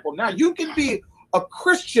disciple. Now, you can be a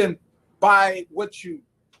Christian by what you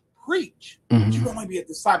preach, but you can only be a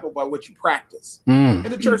disciple by what you practice. And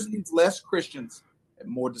the church needs less Christians and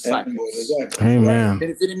more disciples. Amen. And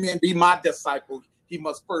if any man be my disciple, he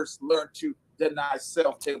must first learn to deny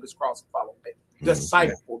self, take up his cross, and follow me.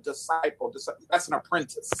 Disciple. That's an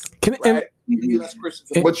apprentice. Right?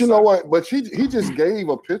 But you know what? But he just gave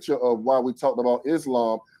a picture of why we talked about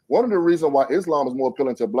Islam. One of the reasons why Islam is more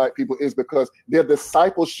appealing to Black people is because their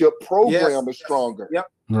discipleship program is stronger. Yep.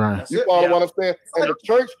 Right. You follow what I'm saying? And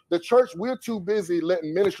the church, we're too busy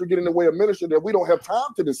letting ministry get in the way of ministry that we don't have time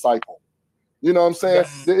to disciple. You know what I'm saying?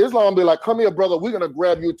 The Islam be like, come here, brother, we're gonna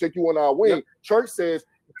grab you and take you on our wing. Church says,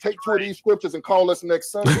 take two of these scriptures and call us next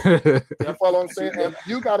Sunday. You follow what I'm saying? And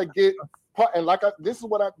you got to get, and this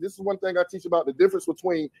is one thing I teach about the difference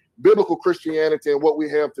between biblical Christianity and what we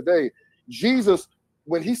have today. Jesus,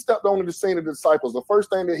 when he stepped on the scene of the disciples, the first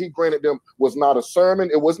thing that he granted them was not a sermon.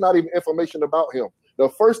 It was not even information about him. The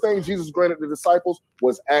first thing Jesus granted the disciples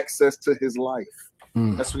was access to his life.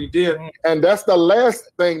 That's what he did. And that's the last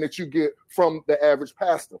thing that you get from the average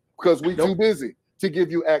pastor, because we're too busy to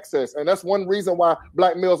give you access. And that's one reason why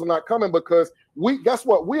Black males are not coming, because guess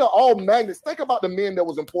what? We are all magnets. Think about the men that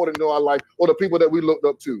was important in our life, or the people that we looked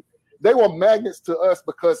up to. They were magnets to us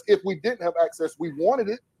because if we didn't have access, we wanted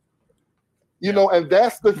it. You know, and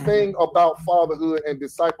that's the thing about fatherhood and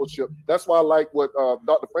discipleship. That's why I like what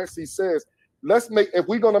Dr. Francis says. If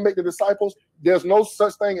we're going to make the disciples, there's no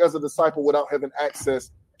such thing as a disciple without having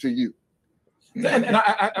access to you. And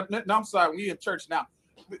I'm sorry, we in church now,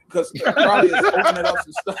 because Charlie is opening up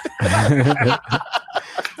some stuff.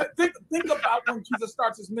 think about when Jesus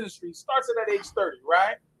starts his ministry. He starts it at age 30,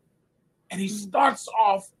 right? And he starts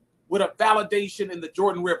off with a validation in the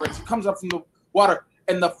Jordan River. As he comes up from the water,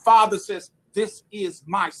 and the Father says, "This is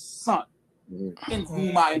my son, in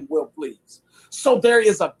whom I am well pleased." So there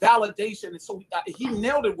is a validation. And so he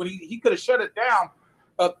nailed it when he could have shut it down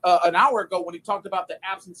an hour ago when he talked about the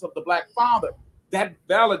absence of the Black father. That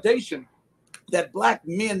validation that Black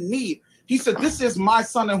men need. He said, "This is my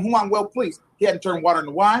son in whom I'm well pleased." He hadn't turned water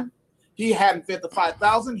into wine. He hadn't fed the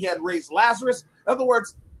 5,000. He hadn't raised Lazarus. In other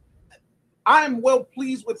words, I'm well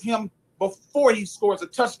pleased with him before he scores a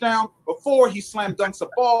touchdown, before he slam dunks a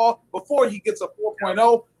ball, before he gets a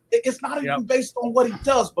 4.0. It's not even based on what he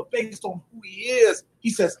does, but based on who he is. He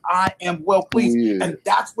says, "I am well pleased." And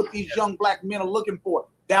that's what these young Black men are looking for.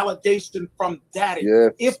 Validation from daddy.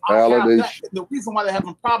 If I have that, the reason why they're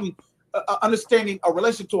having a problem understanding a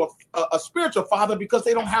relation to a spiritual father, because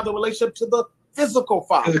they don't have the relationship to the physical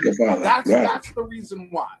father. That's the reason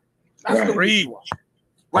why. That's the reason why.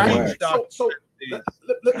 Right? So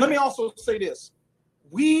let me also say this.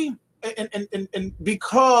 We, and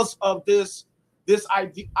because of this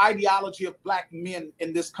ideology of Black men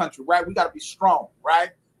in this country, right? We got to be strong,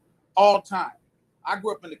 right? All time. I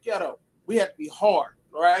grew up in the ghetto. We had to be hard,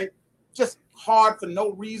 right? Just hard for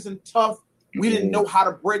no reason, tough. We didn't know how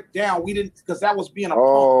to break down. We didn't, because that was being a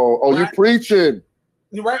punk, right? You preaching.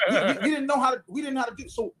 Right? we didn't know how to do.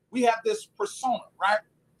 So we have this persona, right?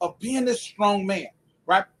 Of being this strong man,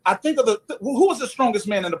 right? I think of who was the strongest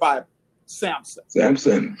man in the Bible? Samson.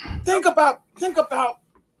 Think about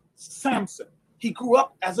Samson. He grew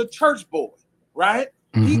up as a church boy, right?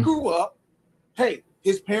 He grew up, hey,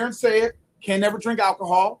 his parents said, can never drink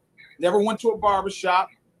alcohol, never went to a barbershop,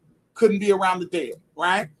 couldn't be around the dead,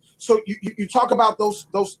 right? So you talk about those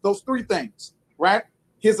three things, right?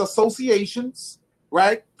 His associations,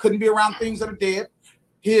 right? Couldn't be around things that are dead.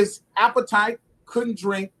 His appetite, couldn't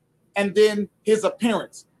drink. And then his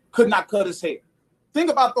appearance, could not cut his hair.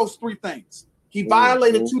 Think about those three things. He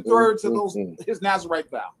violated 2/3 of his Nazarite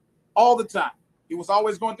vow all the time. He was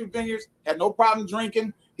always going through vineyards, had no problem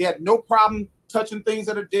drinking. He had no problem touching things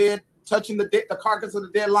that are dead, touching the carcass of the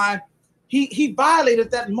dead lion. He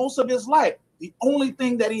violated that most of his life. The only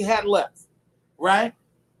thing that he had left, right,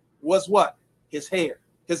 was what? His hair,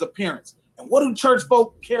 his appearance. And what do church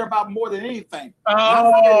folk care about more than anything?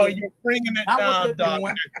 Oh, you're bringing it down,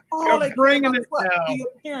 Doctor. You're bringing it down. The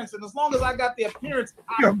appearance. And as long as I got the appearance,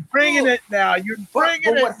 you're bringing it now. You're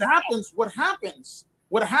bringing it. What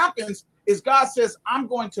happens is God says, I'm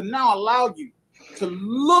going to now allow you to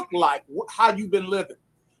look like how you've been living,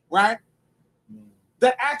 right?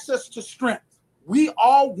 The access to strength. We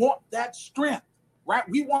all want that strength, right?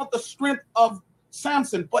 We want the strength of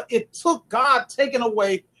Samson, but it took God taking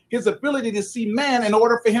away his ability to see man in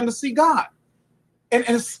order for him to see God.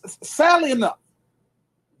 And sadly enough,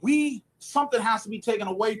 something has to be taken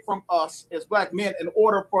away from us as Black men in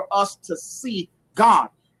order for us to see God.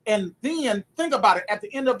 And then think about it, at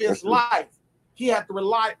the end of his life, he had to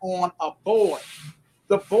rely on a boy.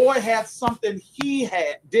 The boy had something he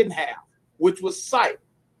didn't have, which was sight.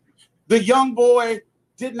 The young boy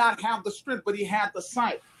did not have the strength, but he had the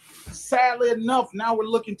sight. Sadly enough, now we're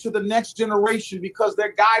looking to the next generation because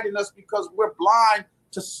they're guiding us because we're blind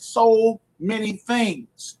to so many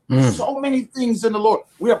things. So many things in the Lord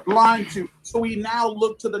we are blind to. So we now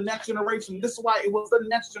look to the next generation. This is why it was the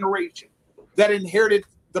next generation that inherited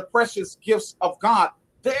the precious gifts of God.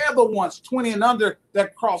 They're the ones 20 and under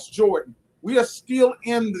that crossed Jordan. We are still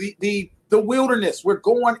in the wilderness. We're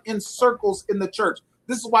going in circles in the church.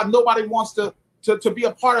 This is why nobody wants to be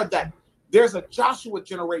a part of that. There's a Joshua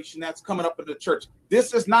generation that's coming up in the church.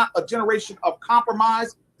 This is not a generation of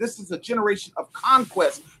compromise. This is a generation of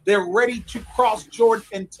conquest. They're ready to cross Jordan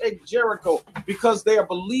and take Jericho because they are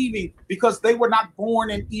believing, because they were not born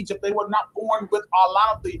in Egypt. They were not born with a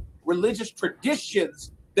lot of the religious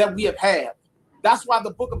traditions that we have had. That's why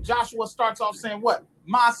the book of Joshua starts off saying what?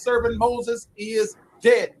 My servant Moses is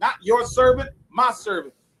dead. Not your servant, my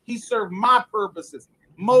servant. He served my purposes.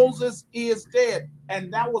 Moses is dead.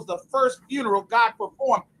 And that was the first funeral God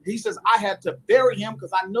performed. He says, I had to bury him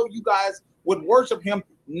because I know you guys would worship him.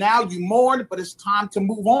 Now you mourn, but it's time to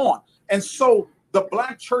move on. And so the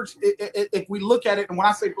Black church, if we look at it, and when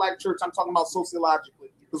I say Black church, I'm talking about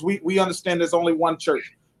sociologically, because we understand there's only one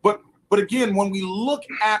church. But again, when we look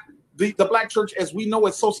at the Black church as we know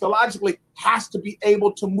it sociologically, has to be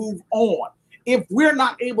able to move on. If we're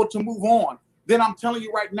not able to move on, then I'm telling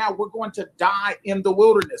you right now, we're going to die in the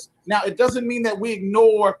wilderness. Now, it doesn't mean that we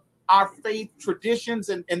ignore our faith traditions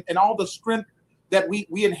and all the strength that we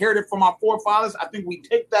inherited from our forefathers. I think we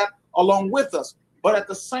take that along with us. But at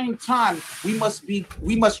the same time, we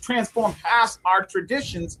must transform past our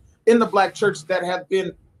traditions in the Black church that have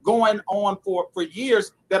been going on for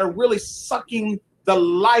years, that are really sucking the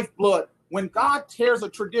lifeblood. When God tears a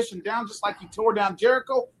tradition down, just like he tore down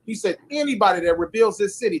Jericho, he said, anybody that rebuilds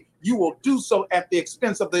this city, you will do so at the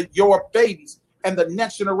expense of your babies and the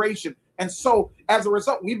next generation. And so as a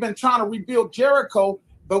result, we've been trying to rebuild Jericho,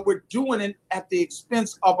 but we're doing it at the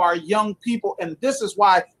expense of our young people. And this is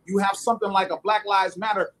why you have something like a Black Lives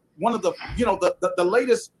Matter, one of the, the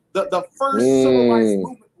latest, the first civil rights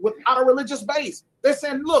movement without a religious base. They're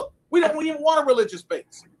saying, look, we don't even want a religious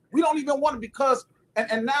base. We don't even want it because,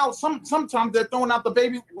 and now sometimes they're throwing out the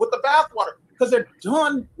baby with the bathwater because they're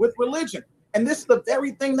done with religion. And this is the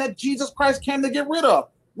very thing that Jesus Christ came to get rid of,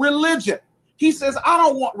 religion. He says, I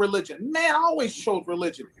don't want religion. Man, I always chose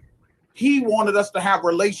religion. He wanted us to have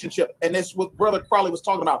relationship. And that's what Brother Crowley was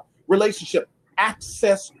talking about, relationship,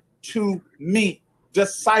 access to me,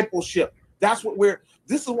 discipleship. That's what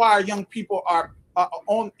this is why our young people are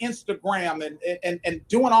on Instagram and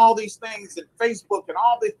doing all these things and Facebook and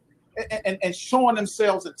all this and showing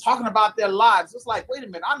themselves and talking about their lives. It's like, wait a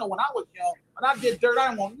minute, I know when I was young, when I did dirt, I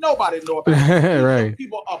didn't want nobody to know about it. Right.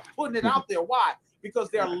 People are putting it out there. Why? Because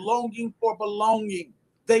they're longing for belonging.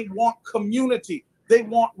 They want community. They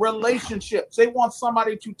want relationships. They want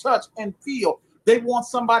somebody to touch and feel. They want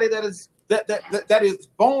somebody that is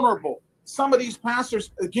vulnerable. Some of these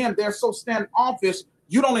pastors, again, they're so standoffish.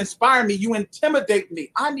 You don't inspire me. You intimidate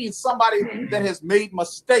me. I need somebody that has made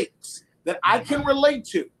mistakes that I can relate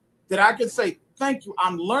to, that I can say, thank you.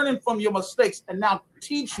 I'm learning from your mistakes. And now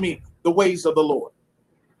teach me the ways of the Lord.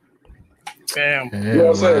 Bam. Yeah,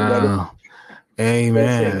 Well said, brother. wow.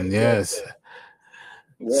 Amen. Well said. Yes.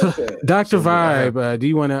 Well So, said. Dr. Vibe, do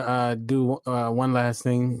you want to do one last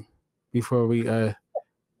thing before we?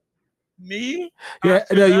 Me? Yeah,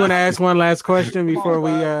 After no. You that? want to ask one last question before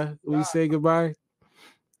on, we say goodbye?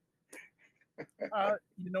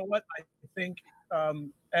 You know what? I think,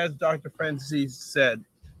 as Dr. Francis said,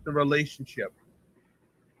 the relationship.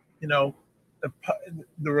 You know,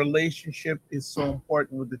 the relationship is so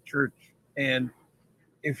important with the church, and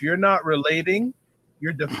if you're not relating,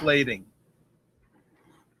 you're deflating.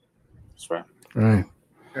 That's right. Right.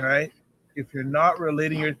 All right. If you're not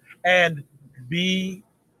relating, and be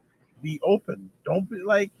open. Don't be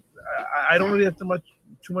like. I don't really have too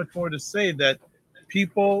much more to say. That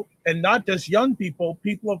people, and not just young people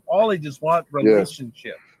of all ages want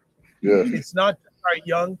relationship. Yes. It's not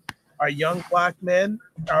our Our young black men,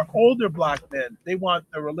 our older black men, they want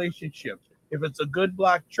a relationship. If it's a good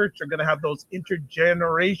black church, they're going to have those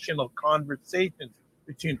intergenerational conversations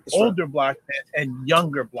between older black men and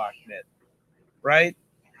younger black men, right?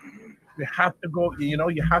 You have to go,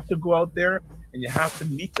 you have to go out there and you have to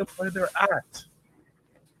meet them where they're at,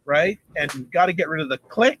 right? And you got to get rid of the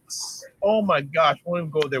cliques. Oh my gosh, we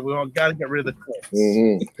won't go there. We all got to get rid of the cliques.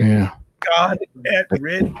 Mm-hmm. Yeah. Got to get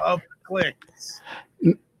rid of the cliques.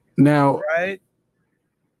 Now, right?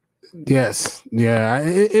 Yes, yeah.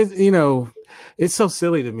 It's so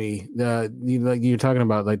silly to me. You're talking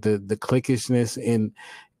about like the cliquishness in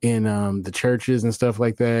the churches and stuff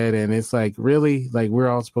like that, and it's like really like we're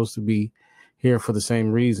all supposed to be here for the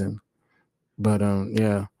same reason. But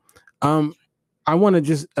yeah. I want to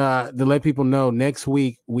just to let people know next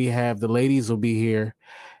week we have the ladies will be here,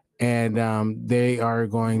 and they are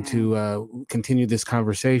going to continue this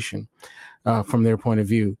conversation from their point of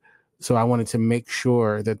view. So I wanted to make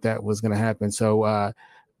sure that was going to happen. So,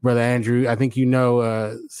 Brother Andrew, I think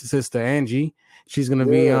Sister Angie, she's going to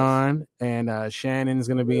be on, and Shannon's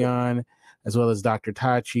going to be on, as well as Dr.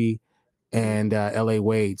 Tachi and L.A.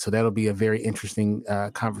 Wade. So that'll be a very interesting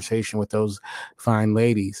conversation with those fine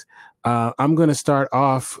ladies. I'm going to start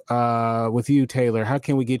off with you, Taylor. How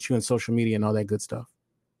can we get you on social media and all that good stuff?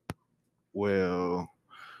 Well,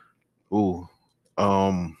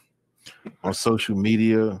 on social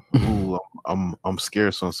media, I'm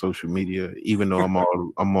scarce on social media. Even though I'm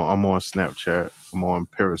on Snapchat, I'm on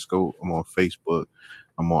Periscope, I'm on Facebook,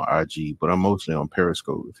 I'm on IG, but I'm mostly on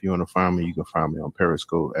Periscope. If you want to find me, you can find me on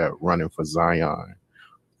Periscope at Running for Zion.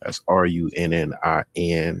 That's RUNNIN,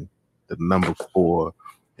 the number 4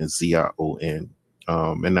 and ZION.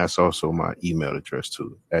 And that's also my email address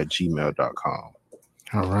too, at gmail.com.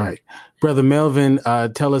 All right. Brother Melvin,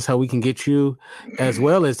 tell us how we can get you, as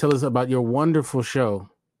well as tell us about your wonderful show.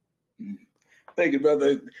 Thank you,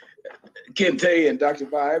 Brother Kente and Dr.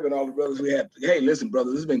 Vibe and all the brothers we have. Hey, listen,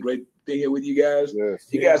 brothers, this has been great being here with you guys. Yes.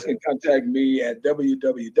 You guys can contact me at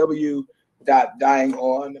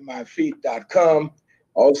www.dyingonmyfeet.com.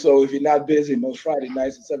 Also, if you're not busy, most Friday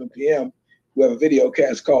nights at 7 p.m., we have a video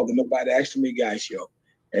cast called the Nobody Asked Me Guy Show.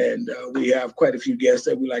 And we have quite a few guests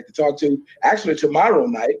that we like to talk to. Actually, tomorrow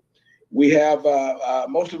night, we have,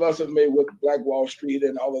 most of us have made with Black Wall Street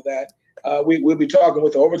and all of that. We'll be talking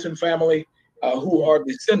with the Overton family, who are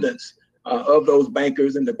descendants of those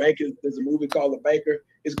bankers. And the bankers, there's a movie called The Banker.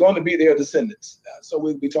 It's going to be their descendants. So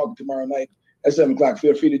we'll be talking tomorrow night at 7 o'clock.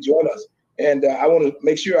 Feel free to join us. And I want to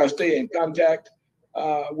make sure I stay in contact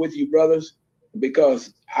with you, brothers,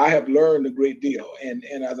 because I have learned a great deal. And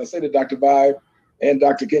as I said to Dr. Vibe and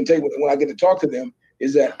Dr. Kente, when I get to talk to them,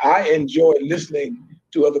 is that I enjoy listening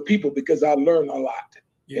to other people because I learn a lot.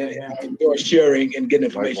 Yeah, and I enjoy sharing and getting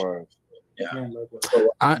information. Likewise. Yeah. So,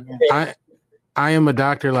 I am a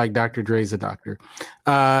doctor, like Dr. Dre's a doctor.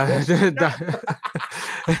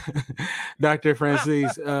 Dr.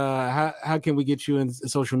 Francis, how can we get you in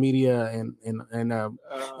social media, and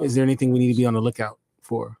is there anything we need to be on the lookout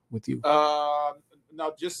for with you? No,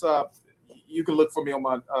 just you can look for me on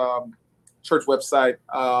my church website,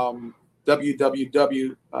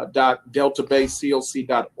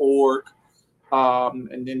 www.deltabaycoc.org,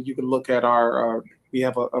 and then you can look at our we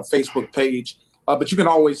have a Facebook page, but you can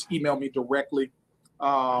always email me directly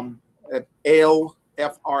at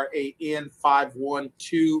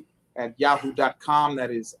lfran512@yahoo.com.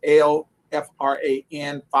 That is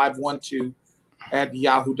lfran512 at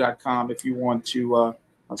yahoo.com if you want to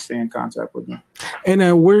stay in contact with me.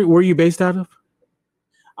 And where are you based out of?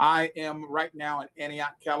 I am right now in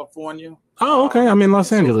Antioch, California. Oh, okay. I'm in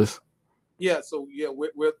Los Angeles. So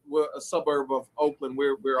we're a suburb of Oakland.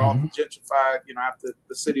 We're all gentrified. After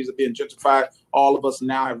the cities are being gentrified, all of us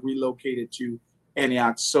now have relocated to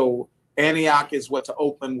Antioch. So Antioch is what to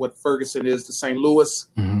Oakland, what Ferguson is to St. Louis.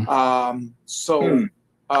 Come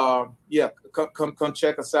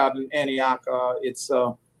check us out in Antioch. It's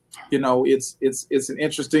an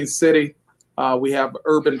interesting city. We have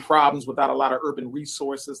urban problems without a lot of urban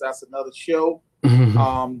resources. That's another show.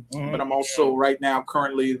 But I'm also right now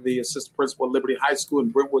currently the assistant principal at Liberty High School in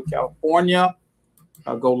Brentwood, California.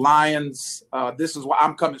 Go Lions. This is why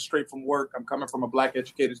I'm coming straight from work. I'm coming from a Black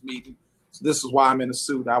Educators meeting. So this is why I'm in a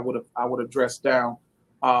suit. I would have dressed down.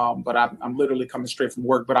 But I'm literally coming straight from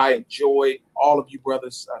work. But I enjoy all of you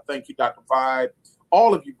brothers. Thank you, Dr. Vibe.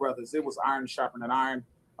 All of you brothers. It was iron sharpening iron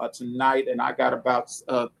tonight. And I got about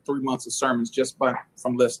 3 months of sermons just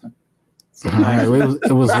from listening. Right.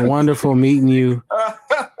 It was wonderful meeting you.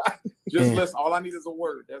 Just listen. All I need is a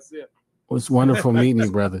word. That's it. was wonderful meeting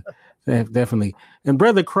you, brother. Definitely. And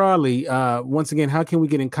Brother Crawley, once again, how can we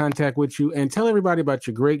get in contact with you? And tell everybody about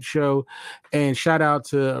your great show. And shout out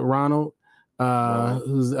to Ronald,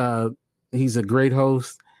 who's he's a great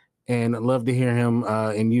host. And I'd love to hear him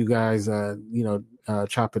and you guys,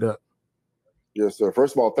 chop it up. Yes, sir.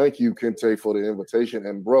 First of all, thank you, Kente, for the invitation.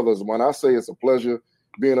 And brothers, when I say it's a pleasure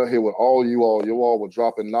being up here with all you all were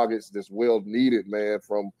dropping nuggets that's well needed, man,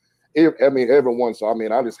 from everyone. So,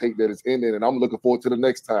 I just hate that it's ending, and I'm looking forward to the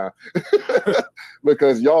next time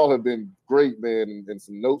because y'all have been great, man, and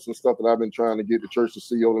some notes and stuff that I've been trying to get the church to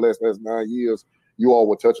see over the last 9 years. You all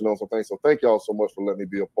were touching on some things. So thank y'all so much for letting me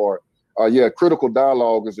be a part. Critical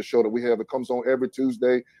Dialogue is a show that we have. It comes on every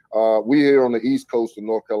Tuesday. We here on the East Coast of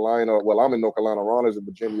North Carolina. Well, I'm in North Carolina. Ron is in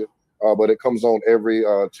Virginia, but it comes on every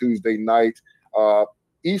Tuesday night.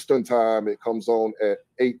 Eastern time, it comes on at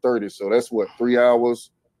 8:30. So that's 3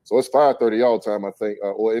 hours. So it's 5:30 y'all time, I think,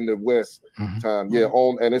 or in the West time. Yeah,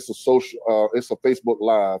 and it's a it's a Facebook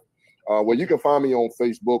Live where you can find me on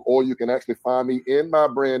Facebook, or you can actually find me in my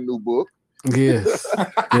brand new book. Yes.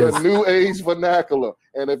 The New Age Vernacular.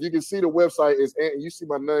 And if you can see the website, you see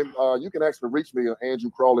my name, you can actually reach me at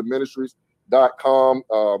AndrewCrawleyMinistries.com,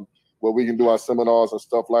 where we can do our seminars and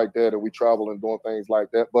stuff like that, and we travel and doing things like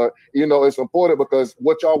that. But, it's important because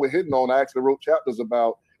what y'all were hitting on, I actually wrote chapters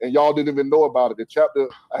about, and y'all didn't even know about it.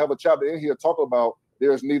 I have a chapter in here talking about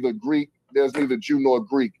there's neither Jew nor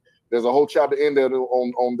Greek. There's a whole chapter in there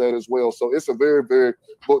on that as well. So it's a very, very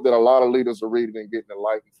book that a lot of leaders are reading and getting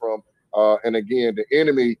enlightened from. And again, the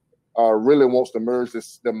enemy really wants to merge the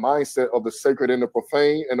mindset of the sacred and the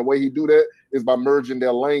profane. And the way he do that is by merging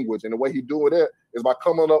their language. And the way he doing that is by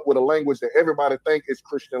coming up with a language that everybody think is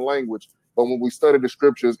Christian language. But when we study the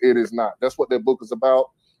scriptures, it is not. That's what that book is about.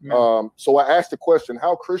 Yeah. So I asked the question,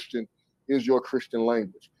 how Christian is your Christian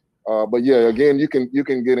language? But yeah, again, you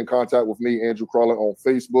can get in contact with me, Andrew Crawley, on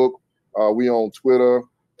Facebook. We on Twitter.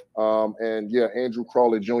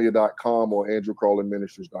 AndrewCrawleyJr.com or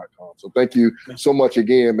AndrewCrawleyMinistries.com. So thank you so much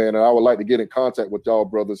again, man. And I would like to get in contact with y'all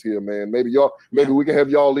brothers here, man. Maybe we can have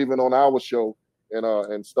y'all leaving on our show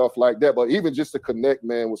and stuff like that. But even just to connect,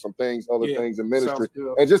 man, with some things, other things in ministry,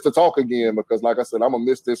 and just to talk again, because like I said, I'm gonna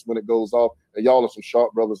miss this when it goes off. And y'all are some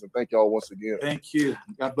sharp brothers, and thank y'all once again. Thank you.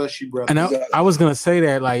 God bless you, brother. And I was gonna say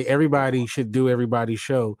that like everybody should do everybody's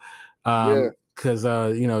show. Because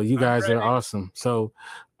you guys are awesome. So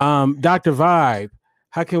Dr. Vibe,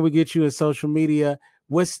 how can we get you on social media?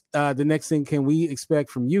 What's the next thing can we expect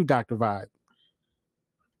from you, Dr. Vibe?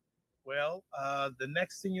 Well, the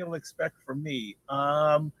next thing you'll expect from me,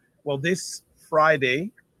 this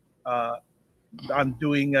Friday, I'm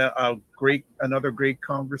doing another great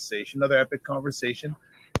conversation, another epic conversation.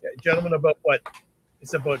 Gentlemen,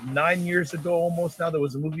 it's about 9 years ago almost now, there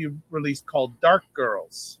was a movie released called Dark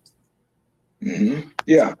Girls. Mm-hmm.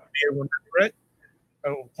 Yeah. You remember it?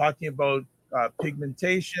 Talking about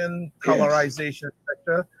pigmentation, colorization,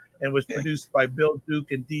 etc., and was produced by Bill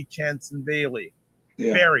Duke and D. Chanson Bailey.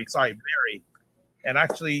 Yeah. Barry. And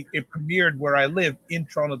actually, it premiered where I live in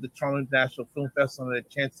Toronto, the Toronto International Film Festival, and I had a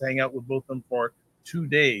chance to hang out with both of them for 2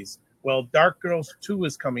 days. Well, Dark Girls 2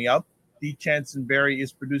 is coming up. D. Chanson Barry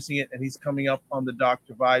is producing it, and he's coming up on the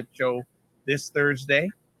Dr. Vibe show this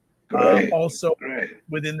Thursday. Also,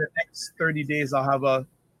 within the next 30 days, I'll have a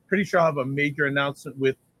major announcement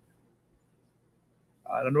with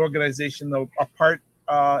an organization a part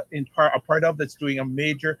of that's doing a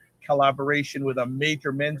major collaboration with a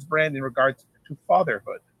major men's brand in regards to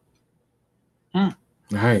fatherhood.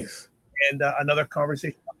 Nice. And another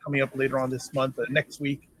conversation coming up later on this month. Next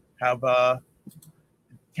week, have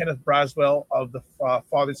Kenneth Braswell of the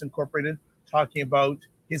Fathers Incorporated talking about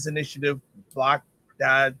his initiative, Black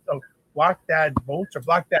Dad Votes or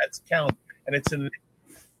Black Dads Count, and it's an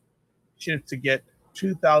initiative to get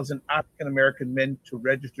 2,000 African American men to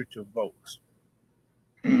register to vote.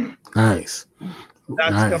 Nice.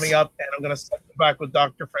 That's coming up, and I'm going to circle back with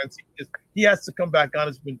Dr. Francine because he has to come back on.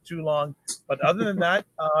 It's been too long, but other than that,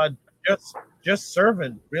 just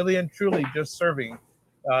serving, really and truly, just serving.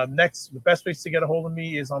 The best place to get a hold of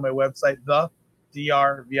me is on my website,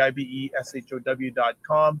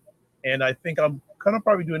 thedrvibeshow.com, and I think I'm going to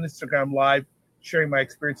probably do an Instagram live sharing my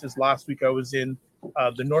experiences. Last week I was in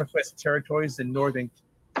the Northwest Territories in Northern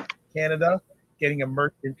Canada, getting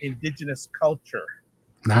immersed in Indigenous culture.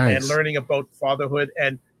 Nice. And learning about fatherhood.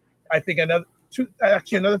 And I think another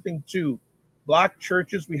thing too, Black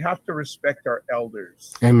churches, we have to respect our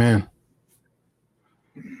elders. Amen.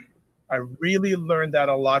 I really learned that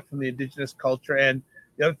a lot from the Indigenous culture. And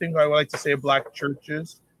the other thing I would like to say, Black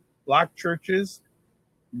churches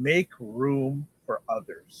make room for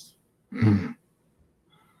others.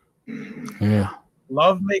 Yeah.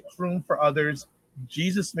 Love makes room for others.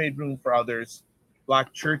 Jesus made room for others.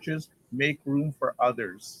 Black churches make room for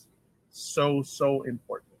others. So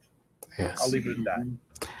important. Yes. I'll leave it at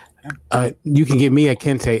that. You can get me at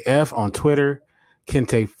Kente F on Twitter,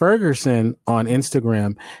 Kente Ferguson on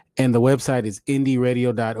Instagram, and the website is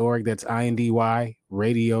indyradio.org. That's INDY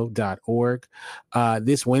radio.org.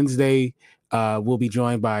 This Wednesday, we'll be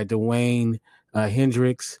joined by Dwayne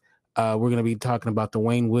Hendricks. We're going to be talking about the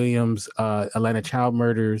Wayne Williams Atlanta child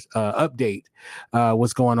murders update,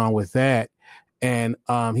 what's going on with that. And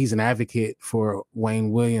he's an advocate for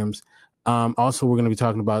Wayne Williams. Also, we're going to be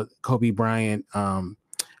talking about Kobe Bryant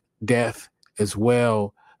death as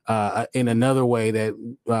well, in another way that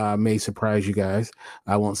may surprise you guys.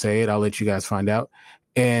 I won't say it. I'll let you guys find out.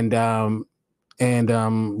 And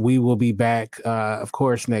we will be back, of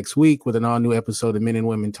course, next week with an all-new episode of Men and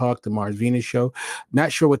Women Talk, the Mars Venus Show.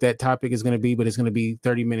 Not sure what that topic is going to be, but it's going to be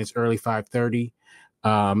 30 minutes early, 5:30.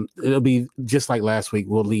 It'll be just like last week.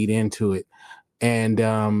 We'll lead into it. And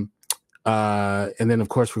then, of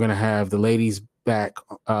course, we're going to have the ladies back,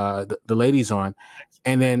 the ladies on.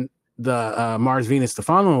 And then the Mars Venus the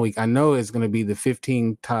following week, I know is going to be the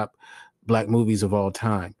 15 top Black movies of all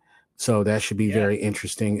time. So that should be very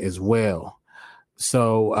interesting as well.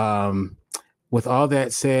 So with all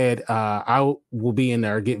that said, I will be in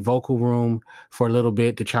our Get Vocal room for a little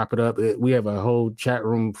bit to chop it up. We have a whole chat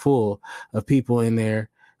room full of people in there.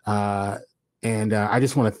 And I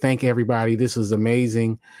just want to thank everybody. This was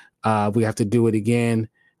amazing. We have to do it again.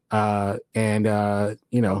 God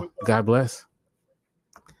bless.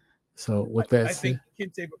 So with that, I think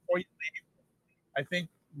Kente, before you leave, I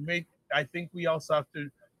think we also have to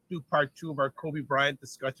do part 2 of our Kobe Bryant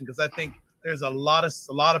discussion, because I think there's a lot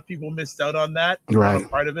of people missed out on that, right?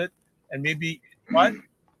 Part of it, and maybe what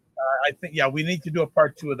I think, we need to do a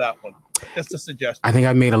part 2 of that one. Just a suggestion. I think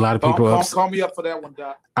I made a lot of people upset. Call me up for that one,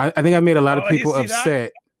 Doc. I think I made a lot of people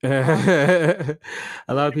upset. A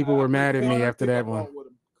lot of people were mad at me after that one.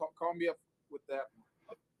 Call me up with that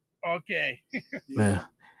one. Okay. Yeah.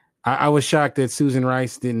 I was shocked that Susan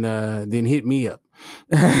Rice didn't hit me up.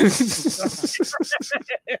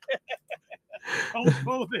 Don't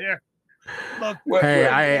go there. Look,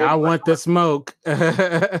 hey, I want the smoke.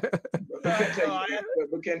 Kente,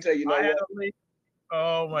 you know what?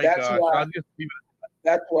 Oh my God!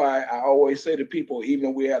 That's why I always say to people,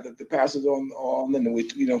 even we have the pastors on, and we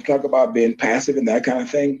talk about being passive and that kind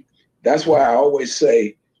of thing. That's why I always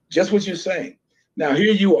say just what you're saying. Now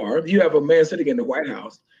here you are. You have a man sitting in the White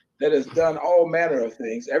House that has done all manner of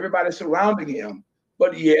things. Everybody's surrounding him,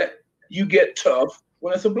 but yet you get tough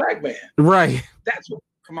when it's a Black man. Right. That's what.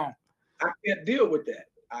 Come on. I can't deal with that.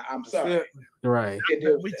 I'm sorry. Right.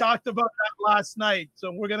 We talked about that last night,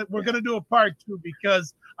 so we're gonna do a part 2,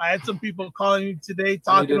 because I had some people calling me today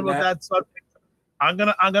talking about that subject. We're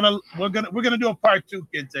gonna do a part 2,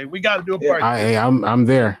 Kente. We got to do a part 2. I'm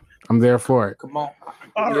there. I'm there for it. Come on.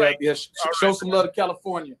 All right. Yes. Show some love to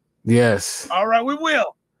California. Yes. All right, we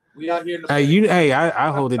will. We out here in the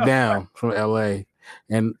I hold it down from LA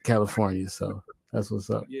and California, so that's what's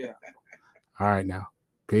up. Yeah. All right now.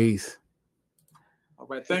 Peace. All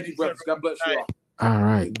right. Thank you, brothers. God bless you all. All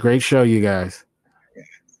right. Great show, you guys.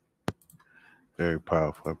 Very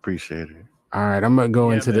powerful. I appreciate it. All right. I'm gonna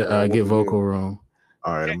go into the Get Vocal room.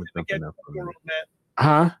 All right, I'm gonna jump in there for a minute.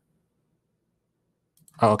 Huh?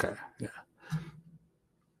 Oh, okay. Yeah.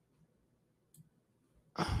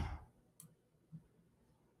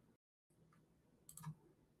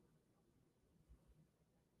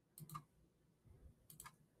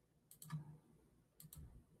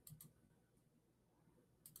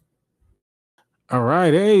 All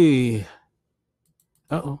right. Hey.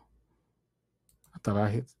 Uh-oh. I thought I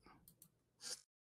hit.